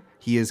brother.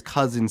 He is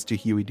cousins to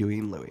Huey, Dewey,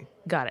 and Louie.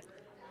 Got it.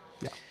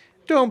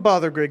 Don't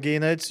bother,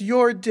 Gregina. It's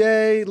your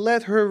day.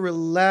 Let her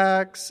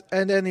relax.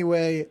 And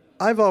anyway,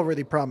 I've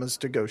already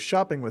promised to go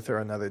shopping with her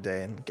another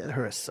day and get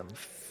her some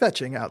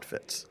fetching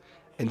outfits.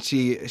 And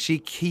she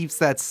keeps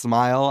that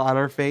smile on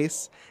her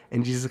face,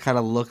 and she just kind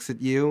of looks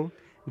at you,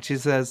 and she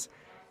says,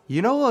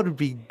 you know what would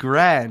be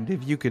grand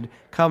if you could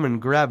come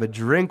and grab a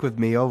drink with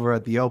me over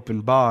at the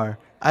open bar.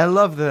 I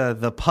love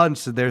the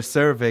punch that they're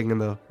serving,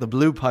 and the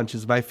blue punch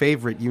is my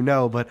favorite,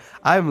 but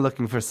I'm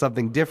looking for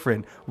something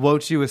different.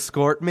 Won't you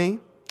escort me?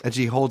 And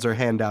she holds her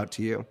hand out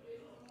to you.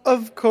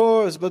 Of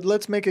course, but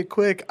let's make it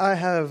quick. I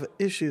have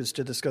issues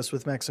to discuss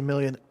with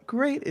Maximilian.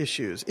 Great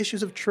issues.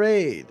 Issues of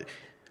trade.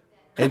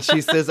 And she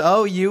says,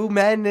 oh, you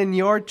men and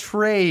your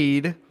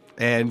trade.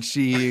 And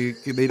she,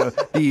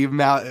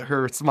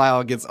 her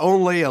smile gets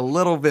only a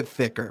little bit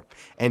thicker.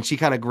 And she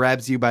kind of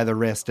grabs you by the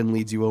wrist and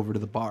leads you over to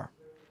the bar.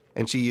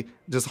 And she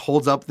just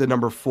holds up the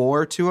number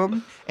 4 to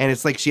him. And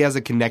it's like she has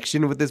a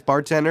connection with this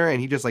bartender. And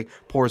he just like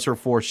pours her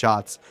 4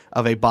 shots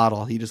of a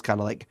bottle. He just kind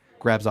of like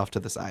grabs off to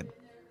the side.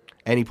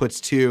 And he puts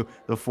the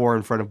 4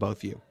 in front of both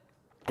of you.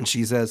 And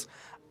she says,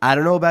 I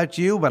don't know about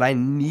you, but I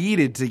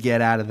needed to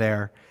get out of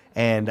there.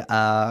 And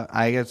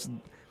I guess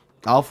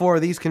all 4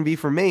 of these can be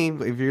for me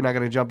if you're not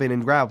going to jump in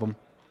and grab them.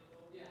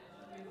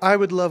 I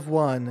would love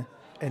one,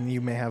 and you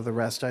may have the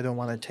rest. I don't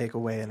want to take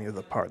away any of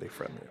the party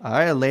from you. All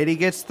right, a lady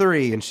gets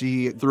 3, and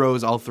she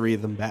throws all 3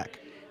 of them back.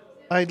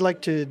 I'd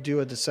like to do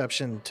a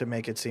deception to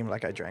make it seem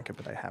like I drank it,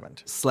 but I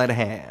haven't. Sleight of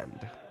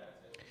hand.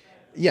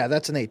 Yeah,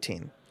 that's an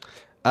 18.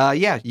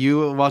 Yeah,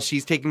 while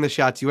she's taking the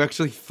shots, you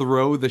actually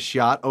throw the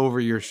shot over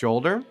your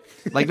shoulder.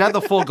 Like, not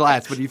the full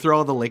glass, but you throw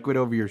all the liquid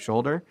over your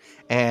shoulder.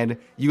 And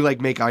you,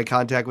 like, make eye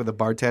contact with the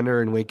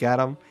bartender and wink at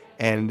him.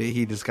 And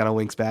he just kind of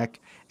winks back.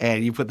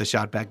 And you put the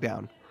shot back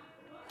down.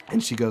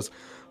 And she goes,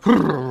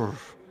 all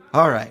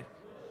right,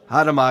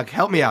 Hadamag,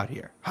 help me out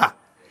here. Ha!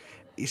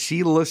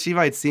 She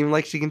might seem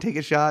like she can take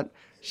a shot.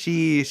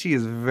 She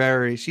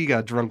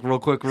got drunk real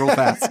quick, real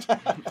fast.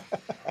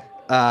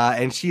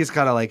 And she is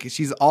kind of like,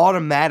 she's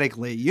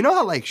automatically, you know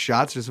how like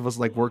shots are supposed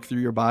to like work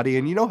through your body,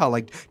 and you know how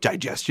like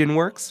digestion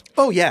works?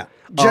 Oh, yeah,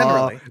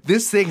 generally.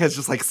 This thing has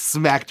just like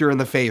smacked her in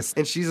the face,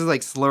 and she's just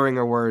like slurring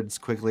her words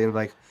quickly and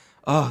like,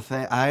 I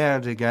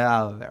have to get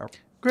out of there.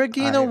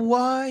 Gregina,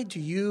 why do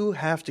you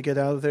have to get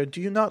out of there?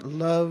 Do you not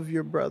love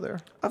your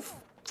brother?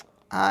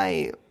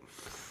 I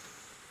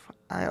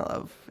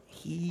love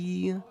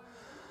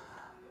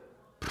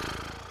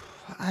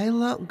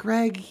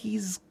Greg.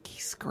 He's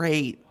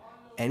great.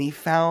 And he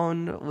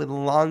found with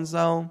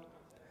Alonzo.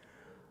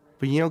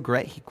 But you know,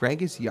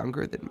 Greg is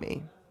younger than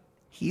me.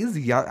 He's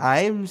young.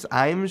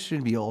 I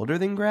should be older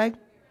than Greg.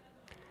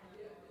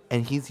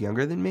 And he's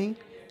younger than me.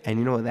 And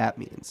you know what that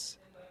means?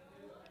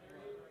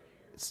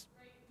 It's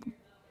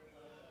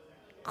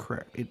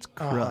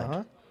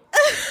crud.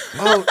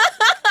 Oh,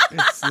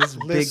 It's this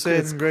listen, big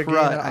it's Gregina,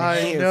 crud. I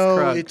hate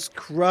know it's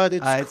crud.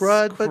 It's It's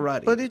crud,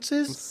 cruddy. but it's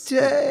his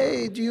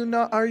day.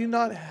 Are you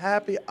not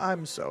happy?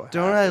 I'm so happy.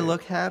 Don't I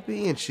look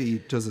happy? And she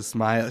does a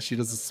smile. She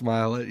does a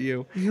smile at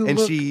you. You and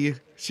look-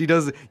 she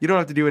does. You don't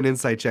have to do an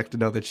insight check to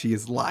know that she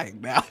is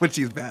lying now, but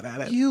she's bad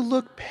at it. You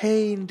look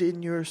pained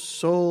in your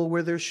soul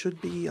where there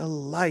should be a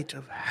light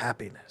of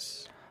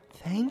happiness.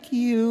 Thank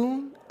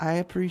you. I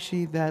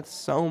appreciate that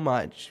so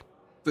much.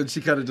 Then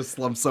she kind of just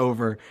slumps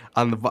over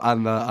on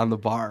the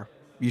bar.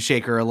 You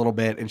shake her a little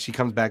bit, and she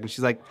comes back, and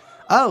she's like,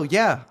 "Oh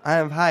yeah,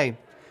 hi.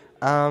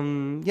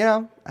 You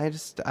know,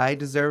 I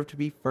deserve to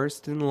be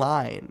first in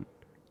line.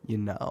 You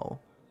know."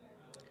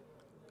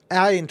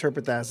 I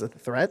interpret that as a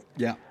threat.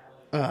 Yeah.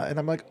 And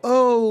I'm like,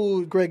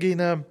 oh,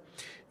 Gregina,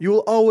 you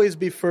will always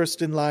be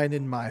first in line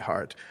in my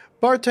heart.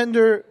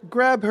 Bartender,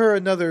 grab her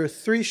another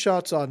 3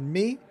 shots on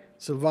me.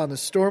 Sylvana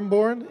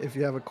Stormborn, if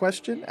you have a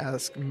question,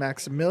 ask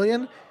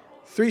Maximilian.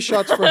 3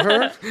 shots for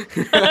her.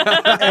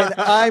 And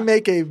I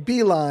make a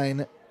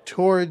beeline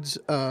towards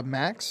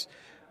Max.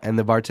 And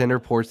the bartender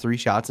pours 3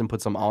 shots and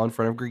puts them all in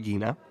front of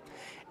Gregina.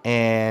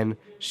 And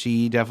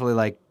she definitely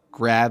like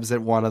grabs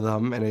at one of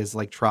them and is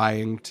like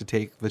trying to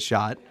take the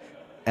shot.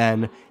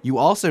 And you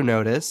also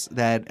notice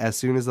that as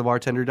soon as the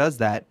bartender does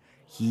that,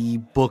 he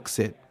books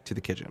it to the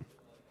kitchen.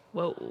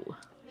 Whoa.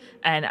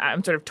 And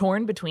I'm sort of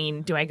torn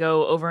between, do I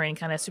go over and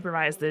kind of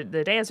supervise the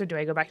dais, or do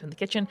I go back to the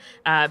kitchen?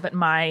 But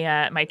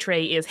my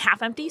tray is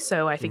half empty,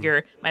 so I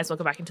figure might as well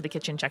go back into the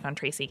kitchen, check on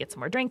Tracy, get some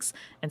more drinks,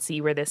 and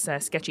see where this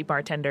sketchy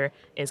bartender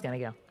is going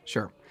to go.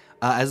 Sure.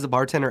 As the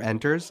bartender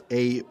enters,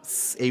 a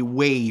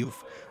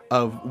wave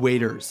of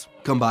waiters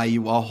come by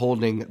you all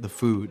holding the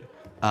food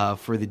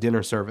for the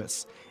dinner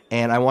service.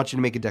 And I want you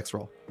to make a dex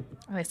roll.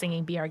 Are they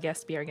singing Be Our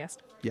Guest, Be Our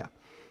Guest? Yeah.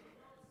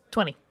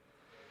 20.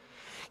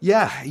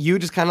 Yeah, you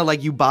just kind of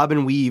like you bob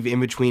and weave in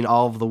between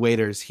all of the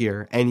waiters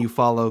here, and you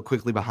follow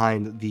quickly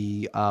behind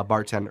the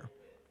bartender.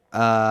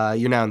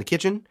 You're now in the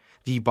kitchen.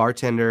 The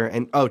bartender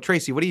and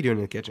Tracy, what are you doing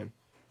in the kitchen?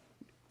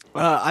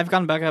 I've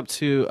gone back up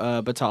to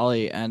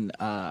Batali, and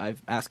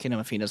I've asked him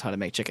if he knows how to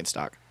make chicken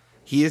stock.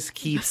 He just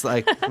keeps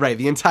like right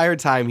the entire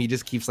time. He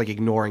just keeps like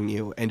ignoring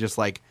you and just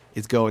like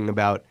is going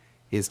about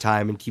his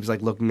time and keeps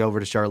like looking over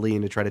to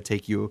Charlene to try to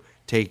take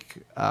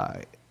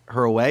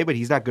her away, but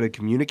he's not good at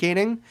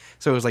communicating.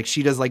 So it was like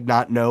she does like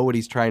not know what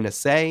he's trying to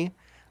say.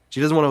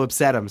 She doesn't want to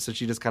upset him, so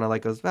she just kind of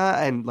like goes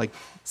and like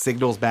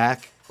signals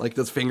back, like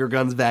those finger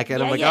guns back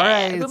at him, like all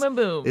right, boom, boom,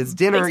 boom. It's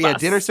dinner. Thanks, Yeah,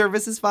 boss. dinner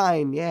service is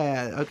fine.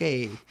 Yeah,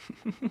 okay.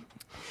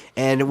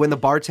 And when the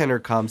bartender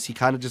comes, he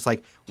kind of just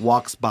like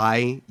walks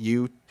by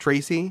you,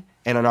 Tracy,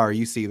 and Anara.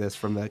 You see this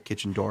from the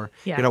kitchen door.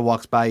 Yeah. He kind of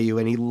walks by you,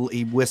 and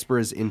he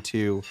whispers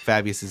into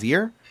Fabius's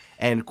ear,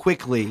 and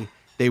quickly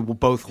they will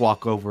both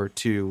walk over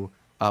to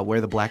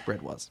where the black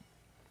bread was.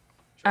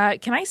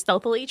 Can I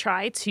stealthily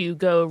try to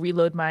go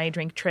reload my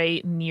drink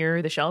tray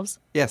near the shelves?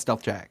 Yeah,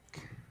 stealth check.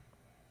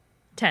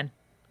 10.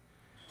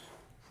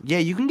 Yeah,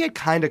 you can get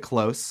kind of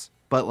close,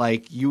 but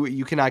like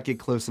you cannot get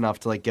close enough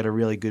to like get a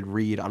really good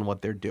read on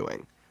what they're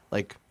doing.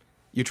 Like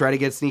you try to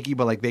get sneaky,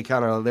 but like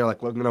they're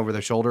like looking over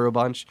their shoulder a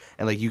bunch,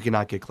 and like you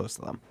cannot get close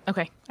to them.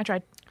 Okay, I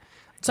tried.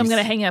 So I'm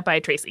going to hang out by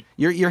Tracy.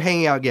 You're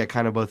hanging out, yeah,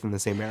 kind of both in the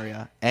same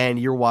area, and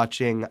you're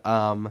watching.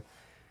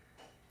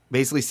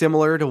 Basically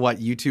similar to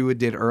what you two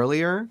did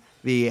earlier,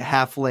 the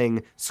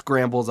halfling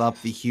scrambles up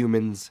the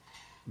human's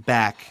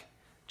back,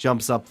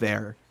 jumps up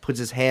there, puts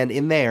his hand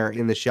in there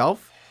in the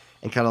shelf,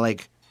 and kind of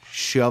like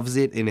shoves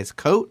it in his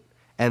coat,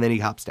 and then he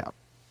hops down.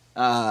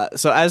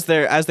 So as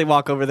they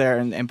walk over there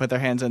and put their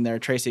hands in there,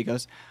 Tracy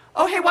goes,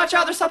 "Oh, hey, watch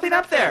out! There's something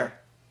up there."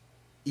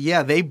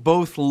 Yeah, they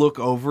both look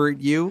over at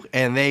you,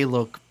 and they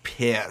look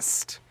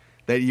pissed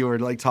that you were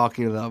like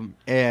talking to them.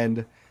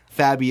 And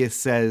Fabius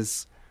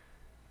says,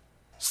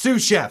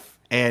 "Sous chef,"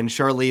 and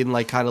Charlene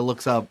like kind of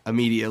looks up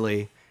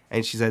immediately,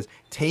 and she says,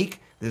 "Take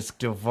this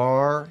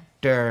Devar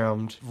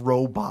damned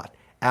robot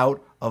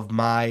out of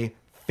my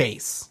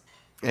face."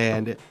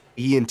 And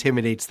he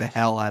intimidates the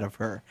hell out of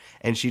her,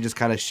 and she just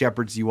kind of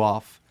shepherds you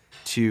off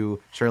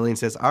to Charlene.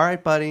 Says, "All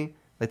right, buddy,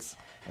 let's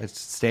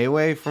stay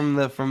away from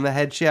the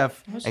head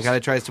chef," and kind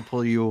of tries to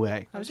pull you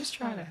away. I was just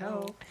trying to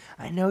help.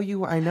 I know you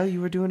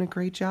were doing a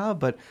great job,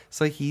 but it's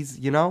like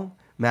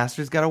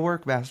master's got to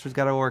work,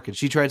 and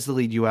she tries to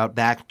lead you out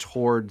back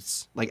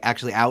towards, like,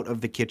 actually out of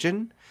the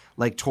kitchen,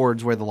 like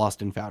towards where the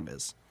lost and found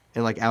is,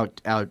 and like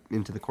out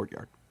into the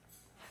courtyard.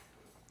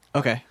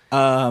 Okay.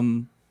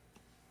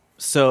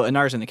 So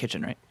Inara's in the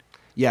kitchen, right?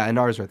 Yeah, and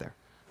ours right there.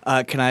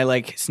 Can I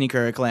like sneak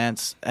her a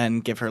glance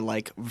and give her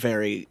like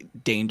very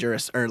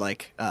dangerous or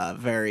like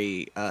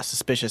very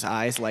suspicious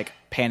eyes, like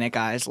panic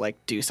eyes, like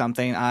do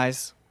something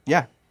eyes?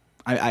 Yeah.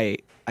 I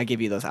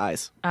give you those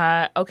eyes.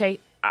 Okay,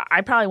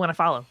 I probably want to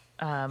follow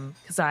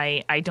because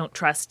I don't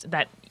trust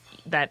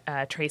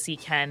that Tracy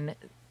can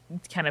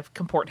kind of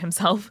comport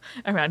himself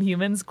around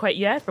humans quite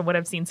yet. From what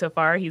I've seen so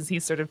far,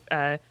 he's sort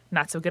of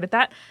not so good at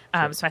that.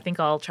 So I think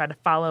I'll try to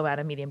follow at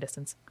a medium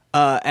distance.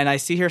 And I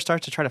see her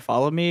start to try to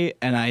follow me,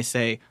 and I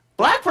say,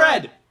 "Black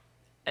bread!"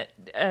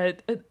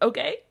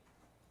 Okay.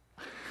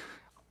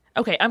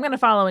 Okay, I'm going to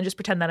follow and just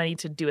pretend that I need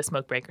to do a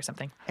smoke break or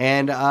something.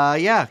 And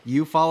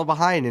you follow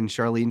behind, and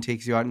Charlene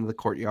takes you out into the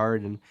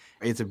courtyard, and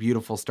it's a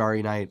beautiful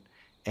starry night.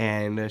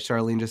 And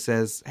Charlene just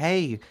says,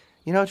 "Hey,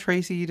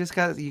 Tracy, you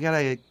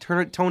gotta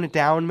tone it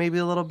down maybe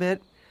a little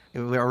bit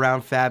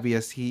around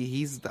Fabius.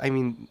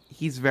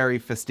 He's very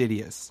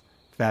fastidious.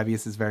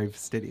 Fabius is very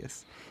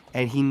fastidious,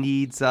 and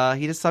he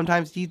just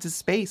sometimes needs his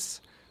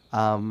space.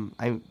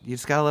 You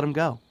just gotta let him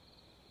go."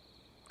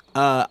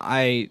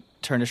 I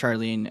turn to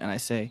Charlene and I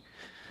say,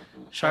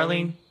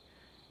 "Charlene,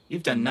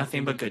 you've done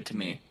nothing but good to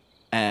me."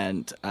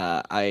 And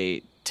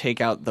I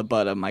take out the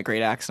butt of my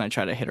great axe and I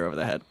try to hit her over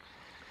the head.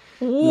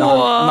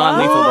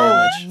 Non-lethal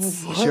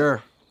damage.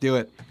 Sure, do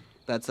it.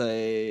 That's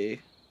a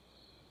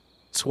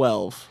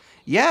 12.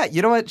 Yeah,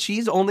 you know what?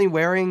 She's only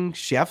wearing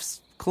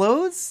chef's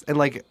clothes and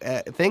like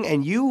thing,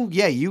 and you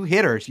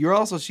hit her.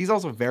 She's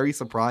also very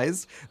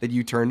surprised that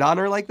you turned on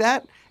her like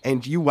that,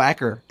 and you whack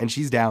her, and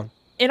she's down.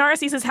 Inara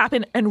sees this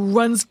happen and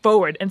runs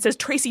forward and says,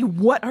 "Tracy,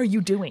 what are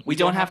you doing?" We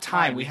don't have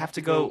time. We have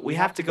to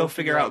go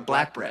figure out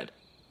black bread.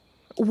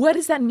 What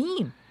does that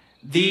mean?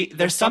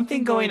 There's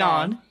something going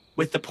on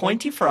with the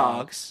pointy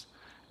frogs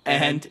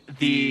and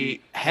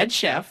the head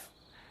chef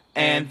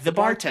and the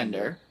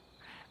bartender,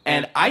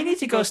 and I need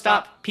to go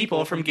stop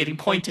people from getting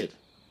pointed.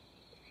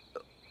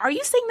 Are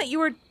you saying that you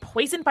were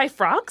poisoned by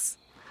frogs?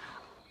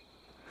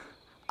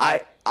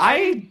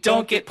 I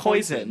don't get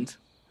poisoned,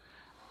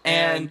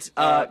 and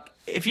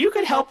if you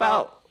could help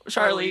out,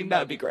 Charlene, that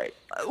would be great.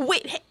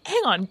 Wait,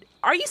 hang on.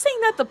 Are you saying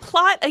that the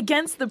plot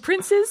against the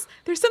princes,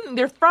 there's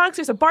frogs,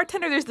 there's a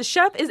bartender, there's the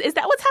chef? Is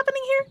that what's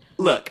happening here?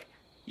 Look,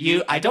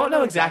 I don't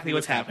know exactly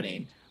what's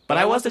happening, but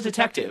I was a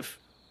detective,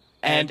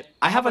 and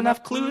I have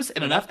enough clues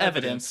and enough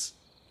evidence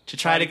to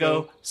try to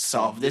go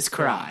solve this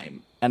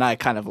crime. And I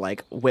kind of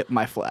like whip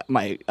my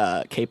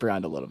cape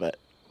around a little bit.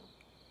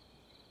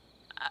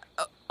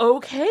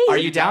 Okay. Are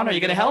you down? Are you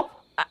going to help?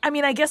 I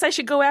mean, I guess I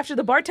should go after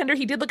the bartender.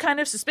 He did look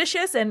kind of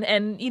suspicious, and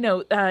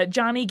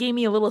Johnny gave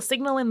me a little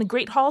signal in the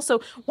Great Hall.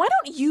 So why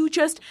don't you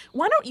just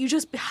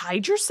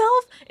hide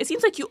yourself? It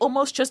seems like you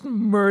almost just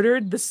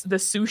murdered the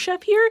sous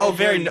chef here. Oh,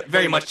 very,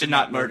 very much did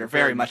not murder.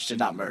 Very much did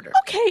not murder.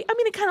 Okay, I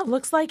mean, it kind of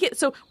looks like it.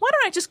 So why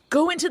don't I just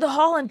go into the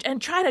hall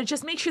and try to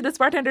just make sure this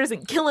bartender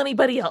doesn't kill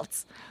anybody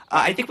else?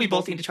 I think we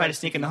both need to try to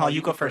sneak in the hall.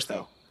 You go first,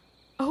 though.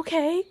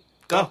 Okay.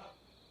 Go.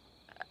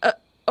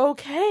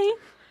 Okay.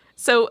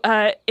 So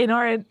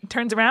Inara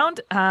turns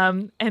around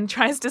and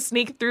tries to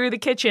sneak through the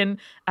kitchen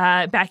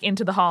back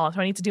into the hall.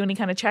 Do I need to do any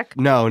kind of check?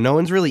 No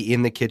one's really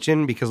in the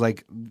kitchen because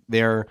like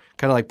they're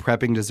kind of like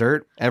prepping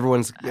dessert.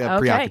 Everyone's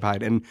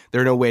preoccupied, and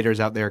there are no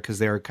waiters out there because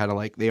they're kind of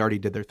like they already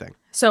did their thing.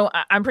 So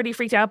I'm pretty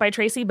freaked out by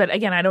Tracy, but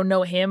again, I don't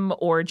know him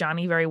or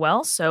Johnny very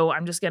well, so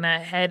I'm just gonna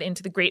head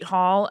into the Great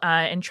Hall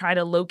and try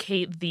to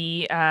locate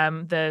the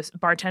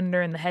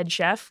bartender and the head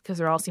chef because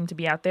they all seem to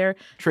be out there.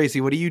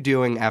 Tracy, what are you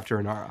doing after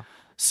Inara?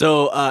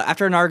 So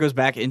after Inara goes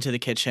back into the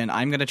kitchen,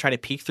 I'm going to try to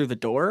peek through the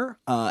door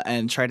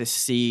and try to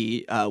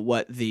see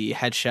what the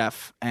head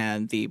chef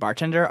and the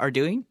bartender are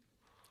doing.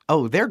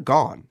 Oh, they're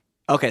gone.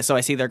 Okay, so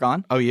I see they're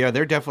gone? Oh, yeah,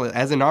 they're definitely...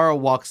 As Inara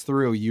walks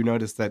through, you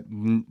notice that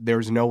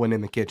there's no one in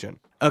the kitchen.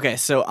 Okay,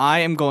 so I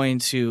am going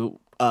to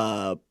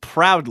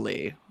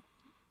proudly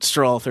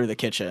stroll through the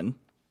kitchen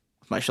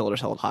with my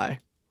shoulders held high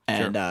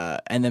and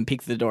then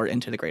peek the door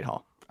into the Great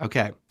Hall.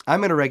 Okay,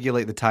 I'm going to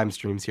regulate the time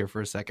streams here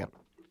for a second.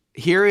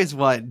 here is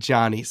what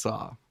Johnny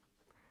saw.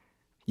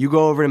 You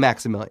go over to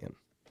Maximilian.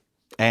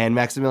 And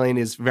Maximilian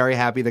is very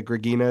happy that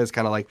Gregina is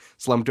kind of like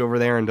slumped over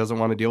there and doesn't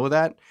want to deal with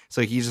that.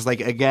 So he's just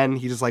like, again,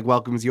 he just like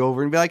welcomes you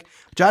over and be like,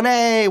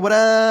 Johnny, what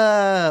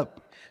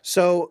up?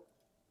 So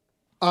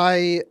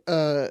I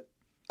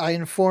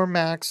inform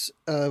Max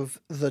of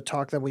the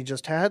talk that we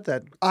just had,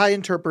 that I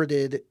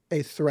interpreted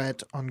a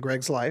threat on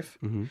Greg's life,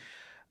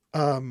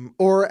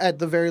 or at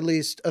the very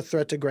least, a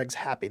threat to Greg's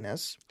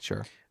happiness.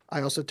 Sure.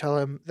 I also tell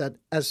him that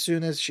as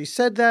soon as she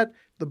said that,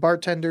 the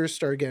bartenders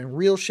started getting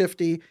real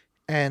shifty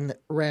and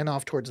ran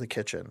off towards the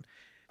kitchen.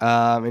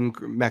 And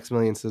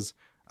Maximilian says,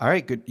 all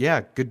right, good.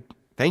 Yeah, good.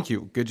 Thank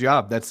you. Good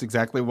job. That's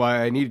exactly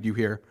why I needed you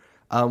here.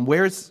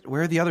 Where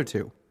are the other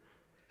two?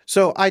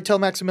 So I tell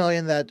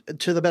Maximilian that,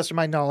 to the best of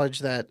my knowledge,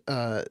 that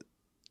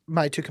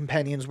my two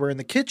companions were in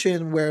the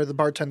kitchen where the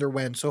bartender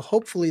went. So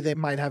hopefully they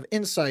might have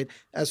insight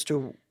as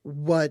to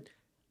what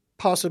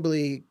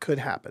possibly could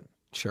happen.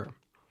 Sure.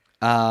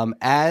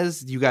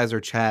 As you guys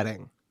are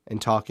chatting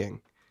and talking,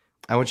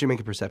 I want you to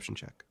make a perception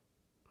check.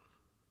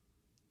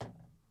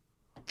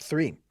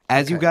 3.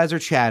 As you guys are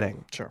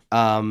chatting, Sure.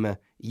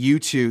 You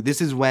two, this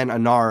is when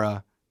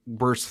Anara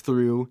bursts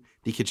through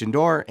the kitchen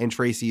door and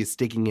Tracy is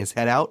sticking his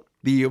head out.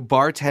 The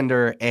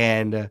bartender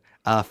and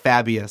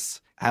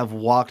Fabius have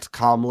walked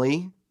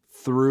calmly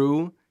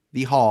through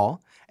the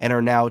hall and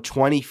are now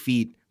 20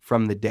 feet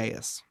from the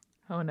dais.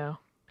 Oh, no.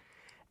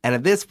 And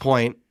at this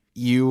point,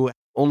 you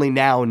only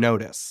now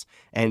notice,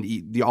 and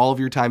all of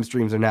your time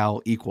streams are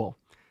now equal.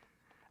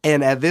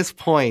 And at this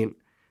point,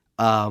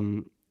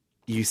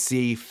 you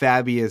see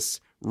Fabius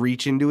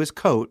reach into his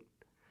coat,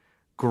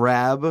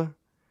 grab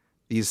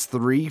these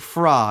 3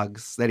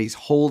 frogs that he's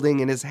holding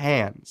in his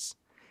hands.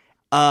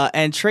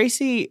 And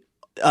Tracy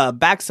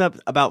backs up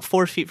about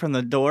 4 feet from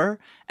the door,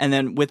 and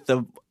then with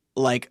the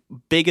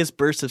biggest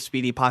burst of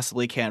speed he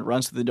possibly can,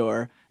 runs to the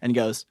door and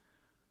goes,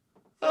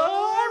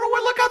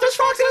 "Everyone, look out! There's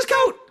frogs in his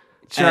coat!"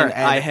 Sure, and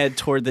I head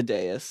toward the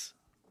dais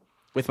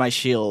with my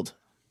shield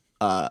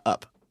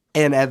up.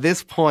 And at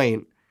this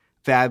point,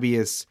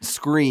 Fabius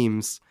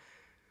screams,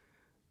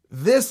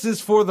 "This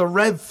is for the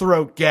Red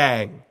Throat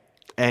Gang!"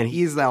 And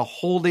he's now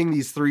holding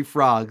these 3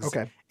 frogs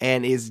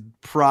and is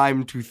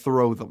primed to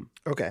throw them.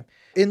 Okay.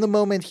 In the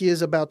moment he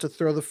is about to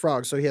throw the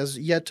frog, so he has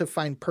yet to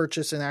find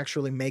purchase in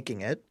actually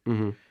making it,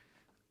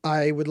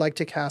 I would like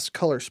to cast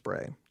Color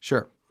Spray.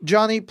 Sure.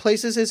 Johnny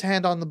places his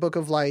hand on the Book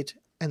of Light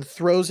and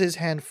throws his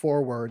hand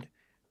forward,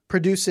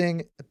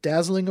 producing a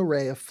dazzling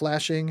array of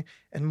flashing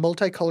and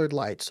multicolored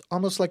lights,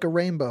 almost like a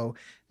rainbow,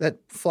 that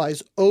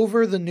flies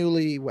over the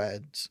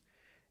newlyweds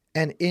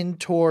and in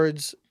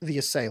towards the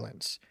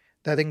assailants.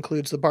 That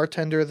includes the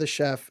bartender, the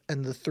chef,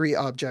 and the 3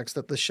 objects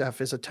that the chef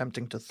is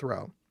attempting to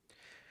throw.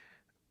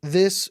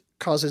 This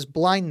causes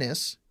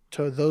blindness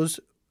to those,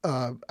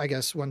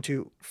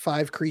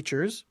 5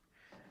 creatures.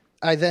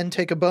 I then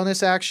take a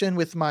bonus action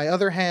with my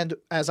other hand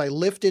as I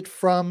lift it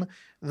from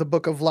the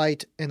Book of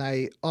Light,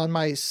 and on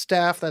my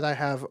staff that I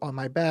have on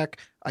my back,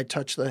 I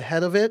touch the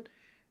head of it,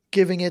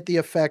 giving it the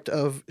effect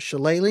of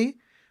Shillelagh,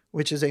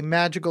 which is a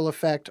magical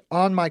effect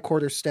on my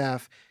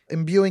quarterstaff,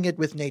 imbuing it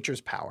with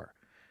nature's power.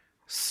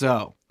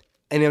 So,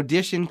 in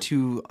addition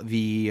to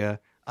the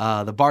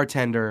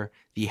bartender,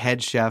 the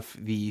head chef,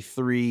 the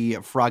 3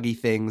 froggy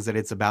things that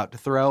it's about to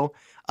throw,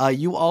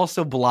 you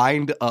also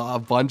blind a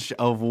bunch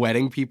of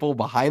wedding people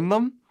behind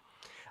them.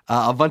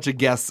 A bunch of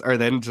guests are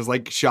then just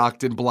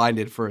shocked and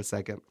blinded for a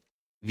second.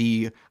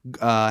 The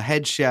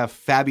head chef,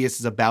 Fabius,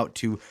 is about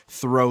to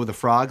throw the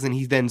frogs, and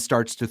he then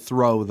starts to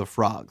throw the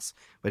frogs.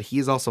 But he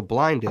is also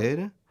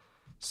blinded,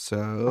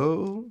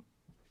 so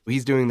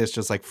he's doing this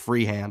just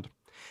freehand.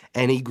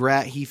 And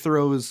he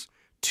throws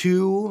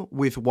 2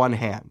 with one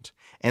hand.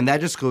 And that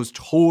just goes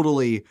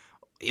totally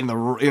in the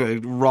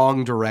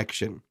wrong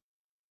direction.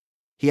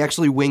 He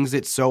actually wings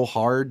it so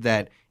hard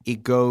that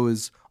it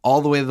goes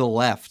all the way to the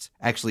left,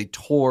 actually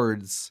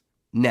towards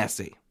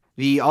Nessie.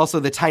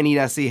 The tiny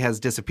Nessie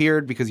has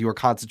disappeared because you were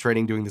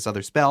concentrating doing this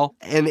other spell.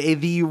 And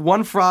the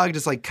one frog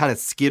just kind of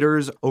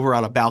skitters over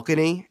on a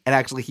balcony. And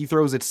actually he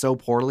throws it so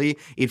poorly,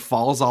 it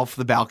falls off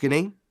the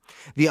balcony.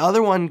 The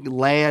other one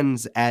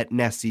lands at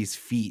Nessie's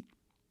feet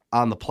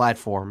on the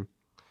platform.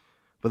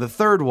 But the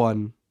third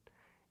one,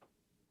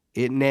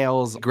 it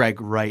nails Greg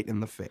right in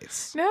the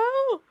face. No.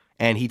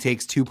 And he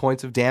takes 2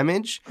 points of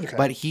damage,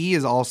 but he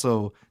is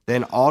also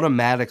then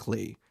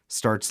automatically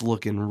starts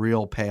looking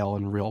real pale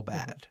and real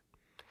bad.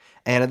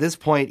 And at this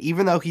point,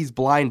 even though he's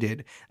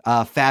blinded,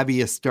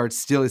 Fabius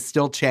is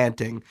still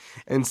chanting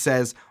and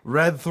says,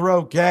 "Red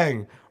Throat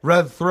Gang,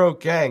 Red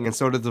Throat Gang," and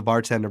so does the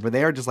bartender. But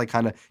they are just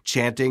kind of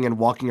chanting and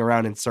walking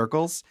around in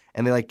circles,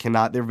 and they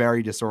they're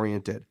very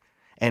disoriented.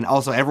 And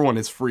also, everyone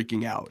is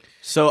freaking out.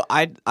 So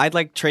I'd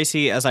like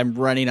Tracy, as I'm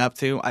running up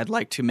to, I'd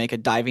like to make a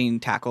diving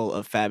tackle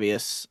of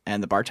Fabius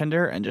and the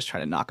bartender and just try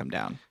to knock him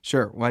down.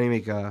 Sure. Why don't you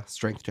make a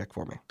strength check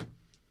for me?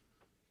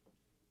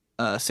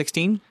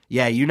 16?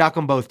 Yeah, you knock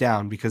them both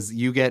down because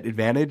you get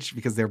advantage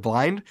because they're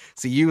blind.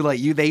 So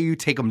you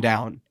take them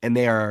down, and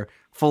they are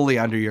fully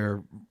under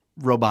your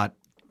robot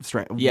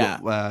strength.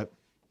 Yeah.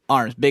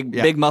 arms,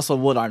 big muscle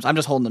wood arms. I'm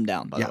just holding them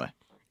down, by Yeah. the way.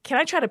 Can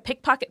I try to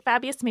pickpocket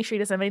Fabius to make sure he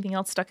doesn't have anything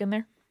else stuck in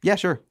there? Yeah,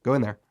 sure. Go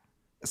in there.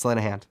 Sleight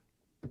of hand.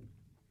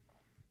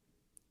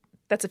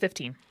 That's a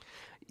 15.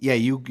 Yeah,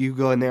 you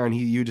go in there and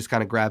you just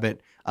kind of grab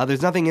it.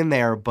 There's nothing in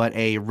there but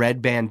a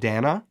red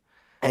bandana,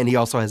 and he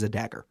also has a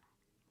dagger.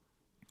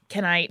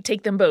 Can I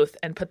take them both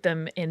and put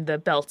them in the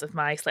belt of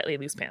my slightly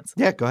loose pants?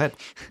 Yeah, go ahead.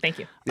 Thank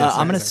you. Yes,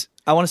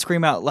 I want to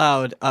scream out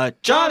loud,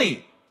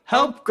 Johnny,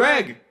 help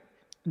Greg.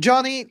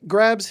 Johnny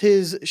grabs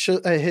his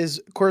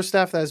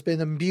quarterstaff that has been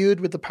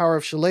imbued with the power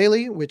of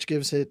Shillelagh, which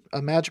gives it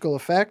a magical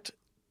effect,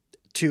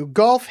 to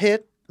golf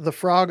hit the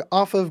frog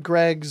off of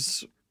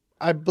Greg's,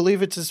 I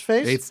believe it's his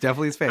face. It's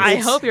definitely his face. I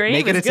hope your aim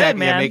Make an is attack. good,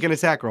 man. Yeah, make an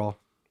attack roll.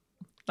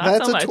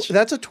 Not so much.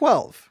 That's a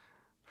 12.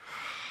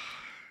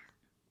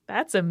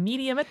 That's a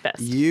medium at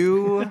best.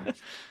 You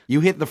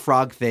hit the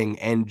frog thing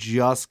and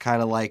just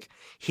kind of like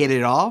hit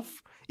it off.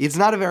 It's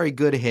not a very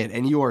good hit,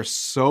 and you are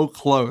so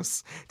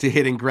close to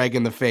hitting Greg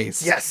in the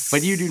face. Yes.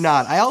 But you do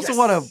not. I also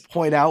want to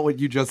point out what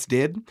you just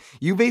did.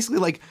 You basically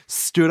like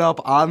stood up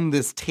on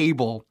this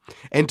table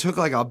and took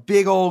like a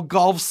big old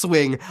golf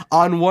swing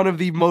on one of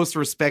the most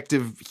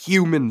respective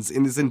humans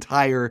in this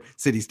entire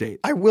city-state.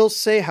 I will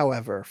say,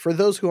 however, for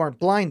those who aren't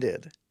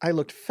blinded, I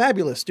looked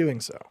fabulous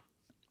doing so.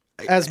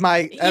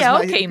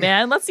 Okay,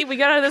 man. Let's see if we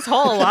get out of this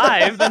hole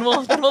alive. then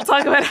we'll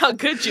talk about how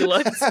good you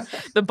looked.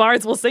 The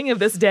bards will sing of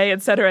this day,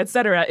 et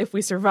cetera, if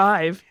we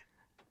survive.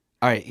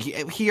 All right,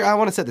 here I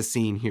want to set the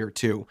scene here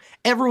too.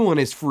 Everyone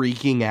is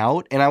freaking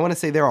out, and I want to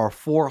say there are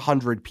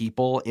 400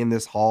 people in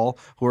this hall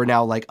who are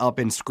now like up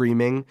and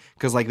screaming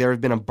because like there has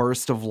been a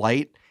burst of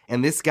light,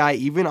 and this guy,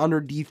 even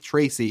underneath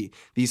Tracy,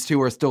 these two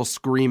are still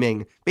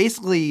screaming,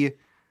 basically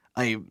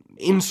a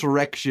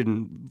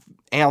insurrection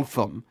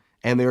anthem.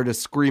 And they're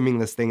just screaming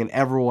this thing,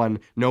 and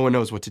no one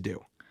knows what to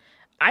do.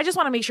 I just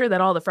want to make sure that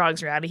all the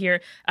frogs are out of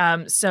here.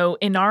 So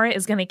Inara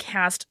is going to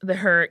cast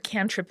her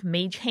cantrip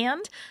Mage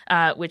Hand,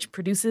 which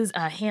produces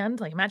a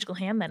hand, like a magical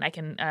hand that I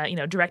can,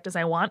 direct as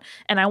I want.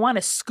 And I want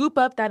to scoop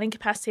up that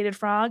incapacitated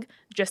frog,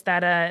 just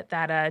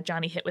that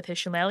Johnny hit with his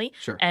shillelagh,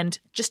 Sure. and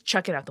just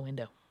chuck it out the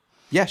window.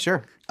 Yeah,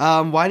 sure.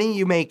 Why don't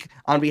you make,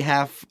 on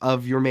behalf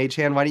of your mage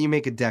hand, why don't you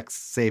make a dex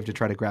save to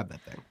try to grab that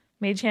thing?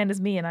 Mage Hand is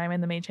me, and I'm in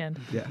the Mage Hand.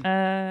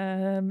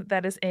 Yeah.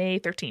 That is a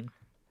 13.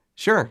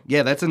 Sure.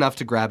 Yeah, that's enough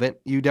to grab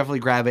it. You definitely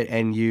grab it,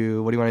 and what do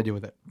you want to do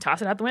with it?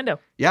 Toss it out the window.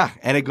 Yeah,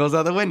 and it goes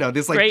out the window.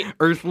 This like Great.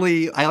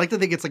 earthly, I like to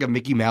think it's like a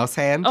Mickey Mouse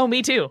hand. Oh,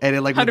 me too. And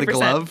it like with the 100%.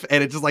 glove,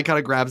 and it just like kind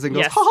of grabs it and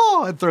goes, Yes. ha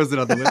ha, and throws it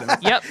out the window.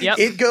 Yep.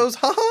 It goes,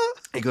 ha-ha.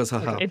 It goes, ha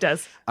ha. It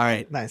does. All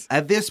right. Nice.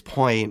 At this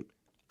point,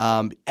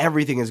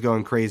 everything is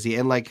going crazy,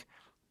 and like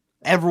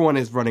everyone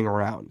is running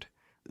around.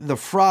 The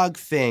frog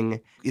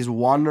thing is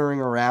wandering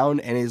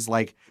around and is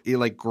like, it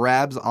like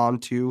grabs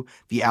onto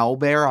the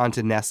owlbear,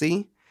 onto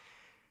Nessie.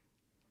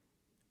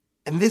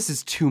 And this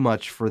is too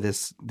much for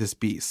this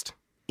beast.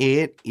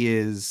 It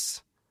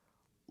is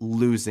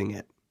losing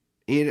it.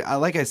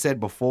 Like I said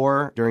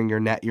before during your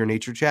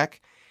nature check,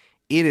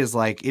 it is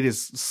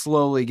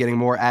slowly getting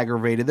more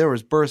aggravated. There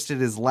was burst.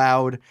 It is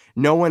loud.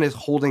 No one is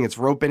holding its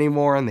rope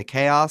anymore in the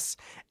chaos,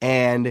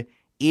 and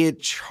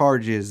it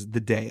charges the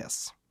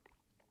dais.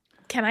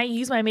 Can I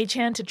use my Mage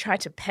Hand to try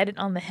to pet it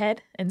on the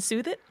head and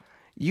soothe it?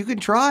 You can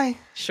try.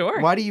 Sure.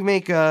 Why do you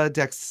make another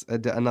dex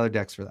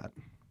for that?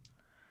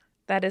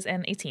 That is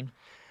an 18.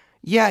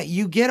 Yeah,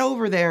 you get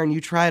over there and you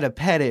try to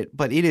pet it,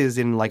 but it is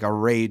in like a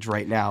rage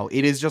right now.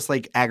 It is just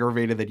like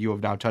aggravated that you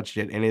have now touched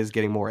it, and it is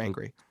getting more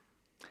angry.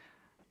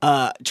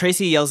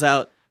 Tracy yells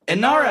out,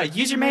 Inara,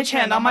 use your mage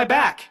hand on my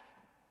back.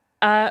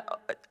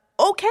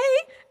 Okay.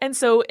 And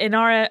so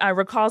Inara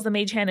recalls the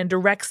Mage Hand and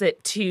directs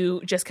it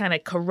to just kind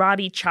of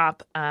karate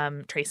chop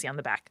Tracy on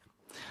the back.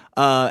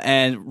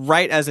 And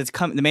right as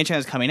the mage hand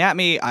is coming at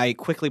me, I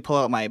quickly pull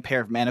out my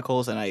pair of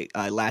manacles and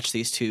I latch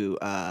these to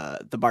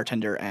the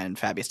bartender and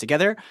Fabius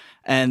together.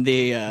 And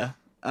the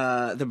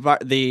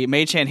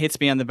mage hand hits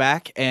me on the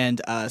back,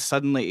 and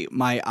suddenly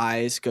my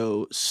eyes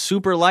go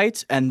super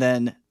light and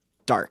then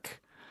dark.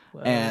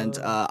 Whoa. And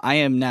I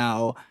am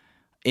now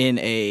in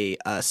a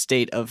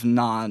state of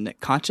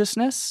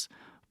non-consciousness,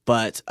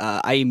 but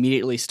I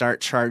immediately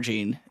start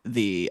charging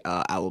the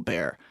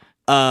owlbear.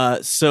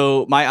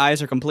 So my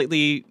eyes are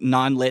completely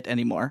non-lit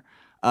anymore.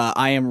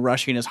 I am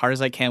rushing as hard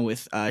as I can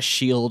with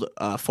shield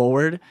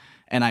forward,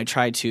 and I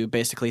try to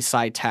basically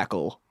side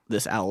tackle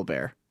this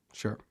owlbear.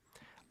 Sure.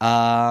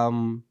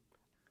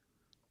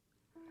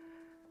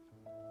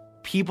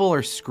 People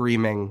are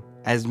screaming,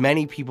 as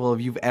many people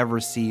as you've ever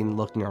seen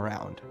looking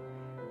around.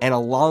 And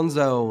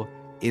Alonzo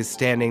is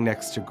standing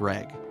next to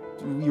Greg.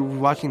 You're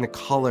watching the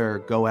color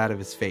go out of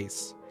his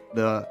face.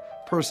 The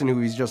person who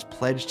he's just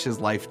pledged his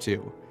life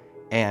to,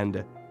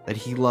 and that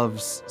he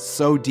loves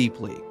so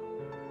deeply.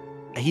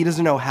 He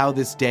doesn't know how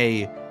this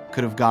day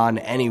could have gone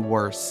any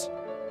worse,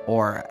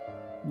 or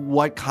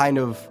what kind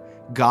of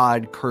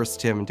God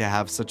cursed him to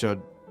have such a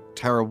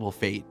terrible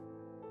fate.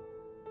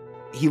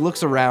 He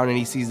looks around and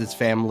he sees his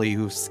family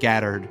who's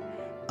scattered.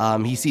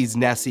 He sees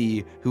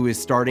Nessie, who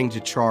is starting to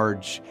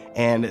charge,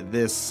 and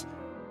this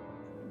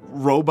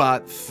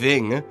robot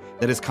thing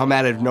that has come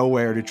out of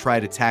nowhere to try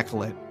to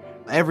tackle it.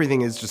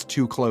 Everything is just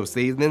too close.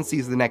 They then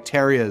sees the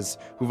Nectarias,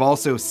 who've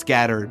also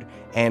scattered,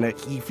 and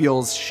he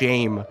feels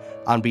shame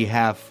on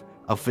behalf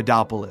of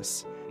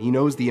Fidopolis. He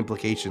knows the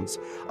implications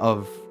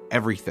of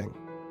everything.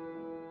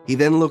 He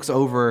then looks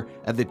over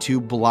at the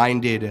two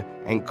blinded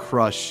and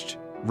crushed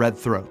red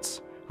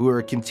throats, who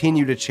are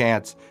continue to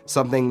chant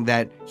something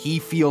that he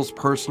feels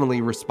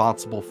personally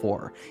responsible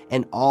for.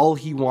 And all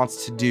he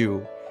wants to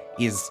do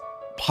is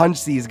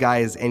punch these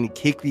guys and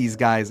kick these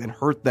guys and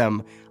hurt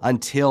them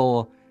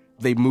until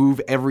they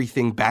move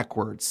everything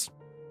backwards.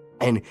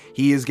 And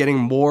he is getting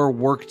more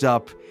worked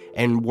up,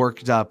 and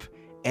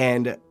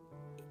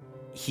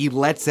he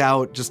lets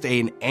out just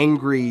an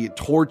angry,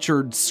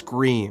 tortured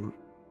scream.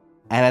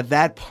 And at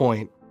that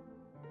point,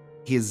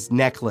 his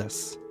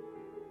necklace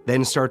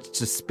then starts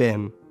to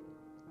spin,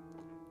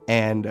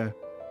 and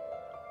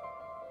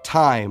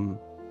time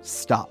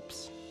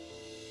stops.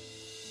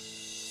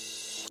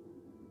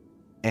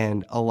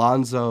 And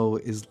Alonso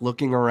is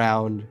looking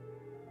around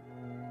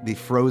the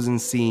frozen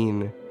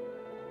scene,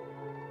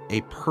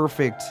 a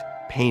perfect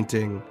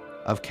painting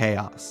of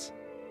chaos.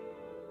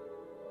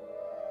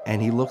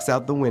 And he looks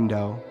out the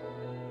window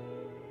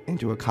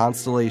into a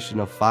constellation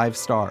of 5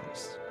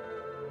 stars,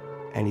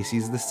 and he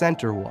sees the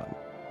center one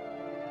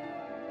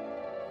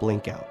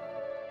blink out.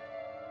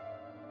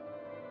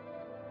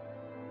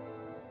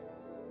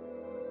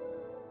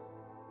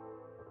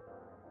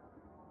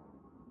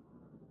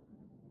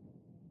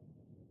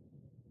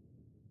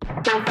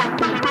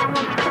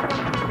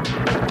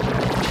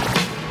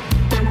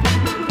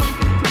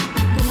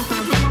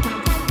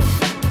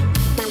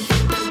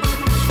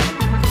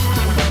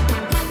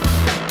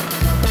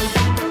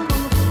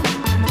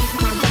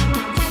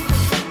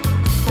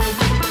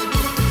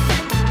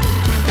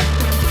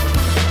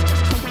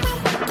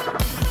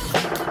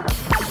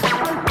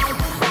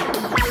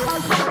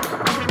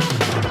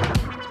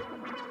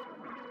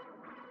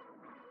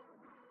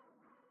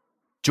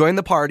 Join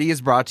the Party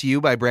is brought to you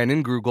by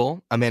Brandon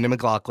Grugel, Amanda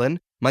McLaughlin,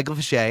 Michael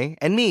Fichet,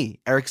 and me,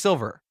 Eric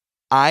Silver.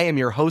 I am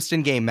your host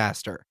and game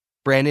master.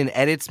 Brandon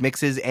edits,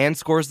 mixes, and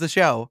scores the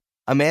show.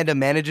 Amanda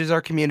manages our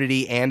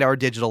community and our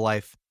digital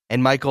life.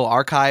 And Michael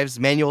archives,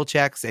 manual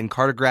checks, and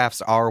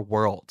cartographs our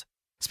world.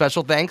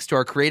 Special thanks to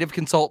our creative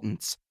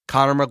consultants,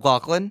 Connor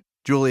McLaughlin,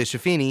 Julia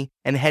Schaffini,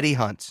 and Hetty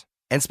Hunt.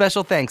 And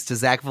special thanks to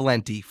Zach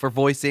Valenti for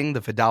voicing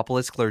the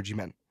Fidopolis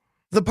clergyman.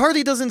 The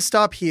party doesn't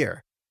stop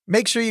here.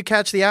 Make sure you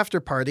catch the after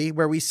party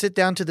where we sit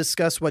down to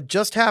discuss what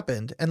just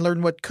happened and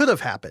learn what could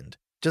have happened.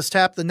 Just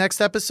tap the next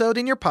episode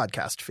in your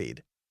podcast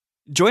feed.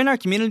 Join our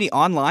community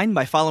online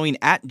by following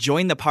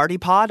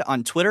 @JoinThePartyPod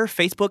on Twitter,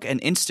 Facebook,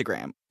 and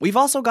Instagram. We've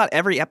also got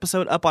every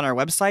episode up on our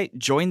website,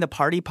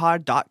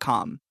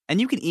 jointhepartypod.com. And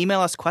you can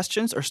email us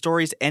questions or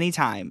stories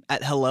anytime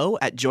at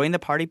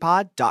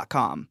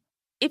hello@jointhepartypod.com.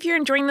 If you're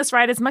enjoying this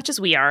ride as much as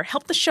we are,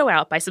 help the show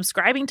out by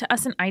subscribing to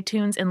us in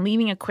iTunes and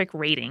leaving a quick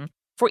rating.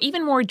 For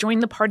even more Join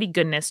the Party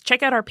goodness,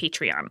 check out our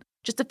Patreon.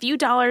 Just a few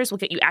dollars will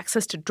get you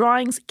access to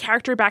drawings,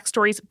 character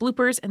backstories,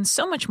 bloopers, and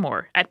so much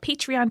more at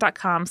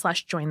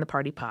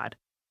patreon.com/jointhepartypod.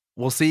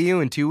 We'll see you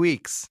in 2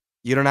 weeks.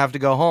 You don't have to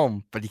go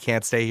home, but you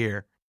can't stay here.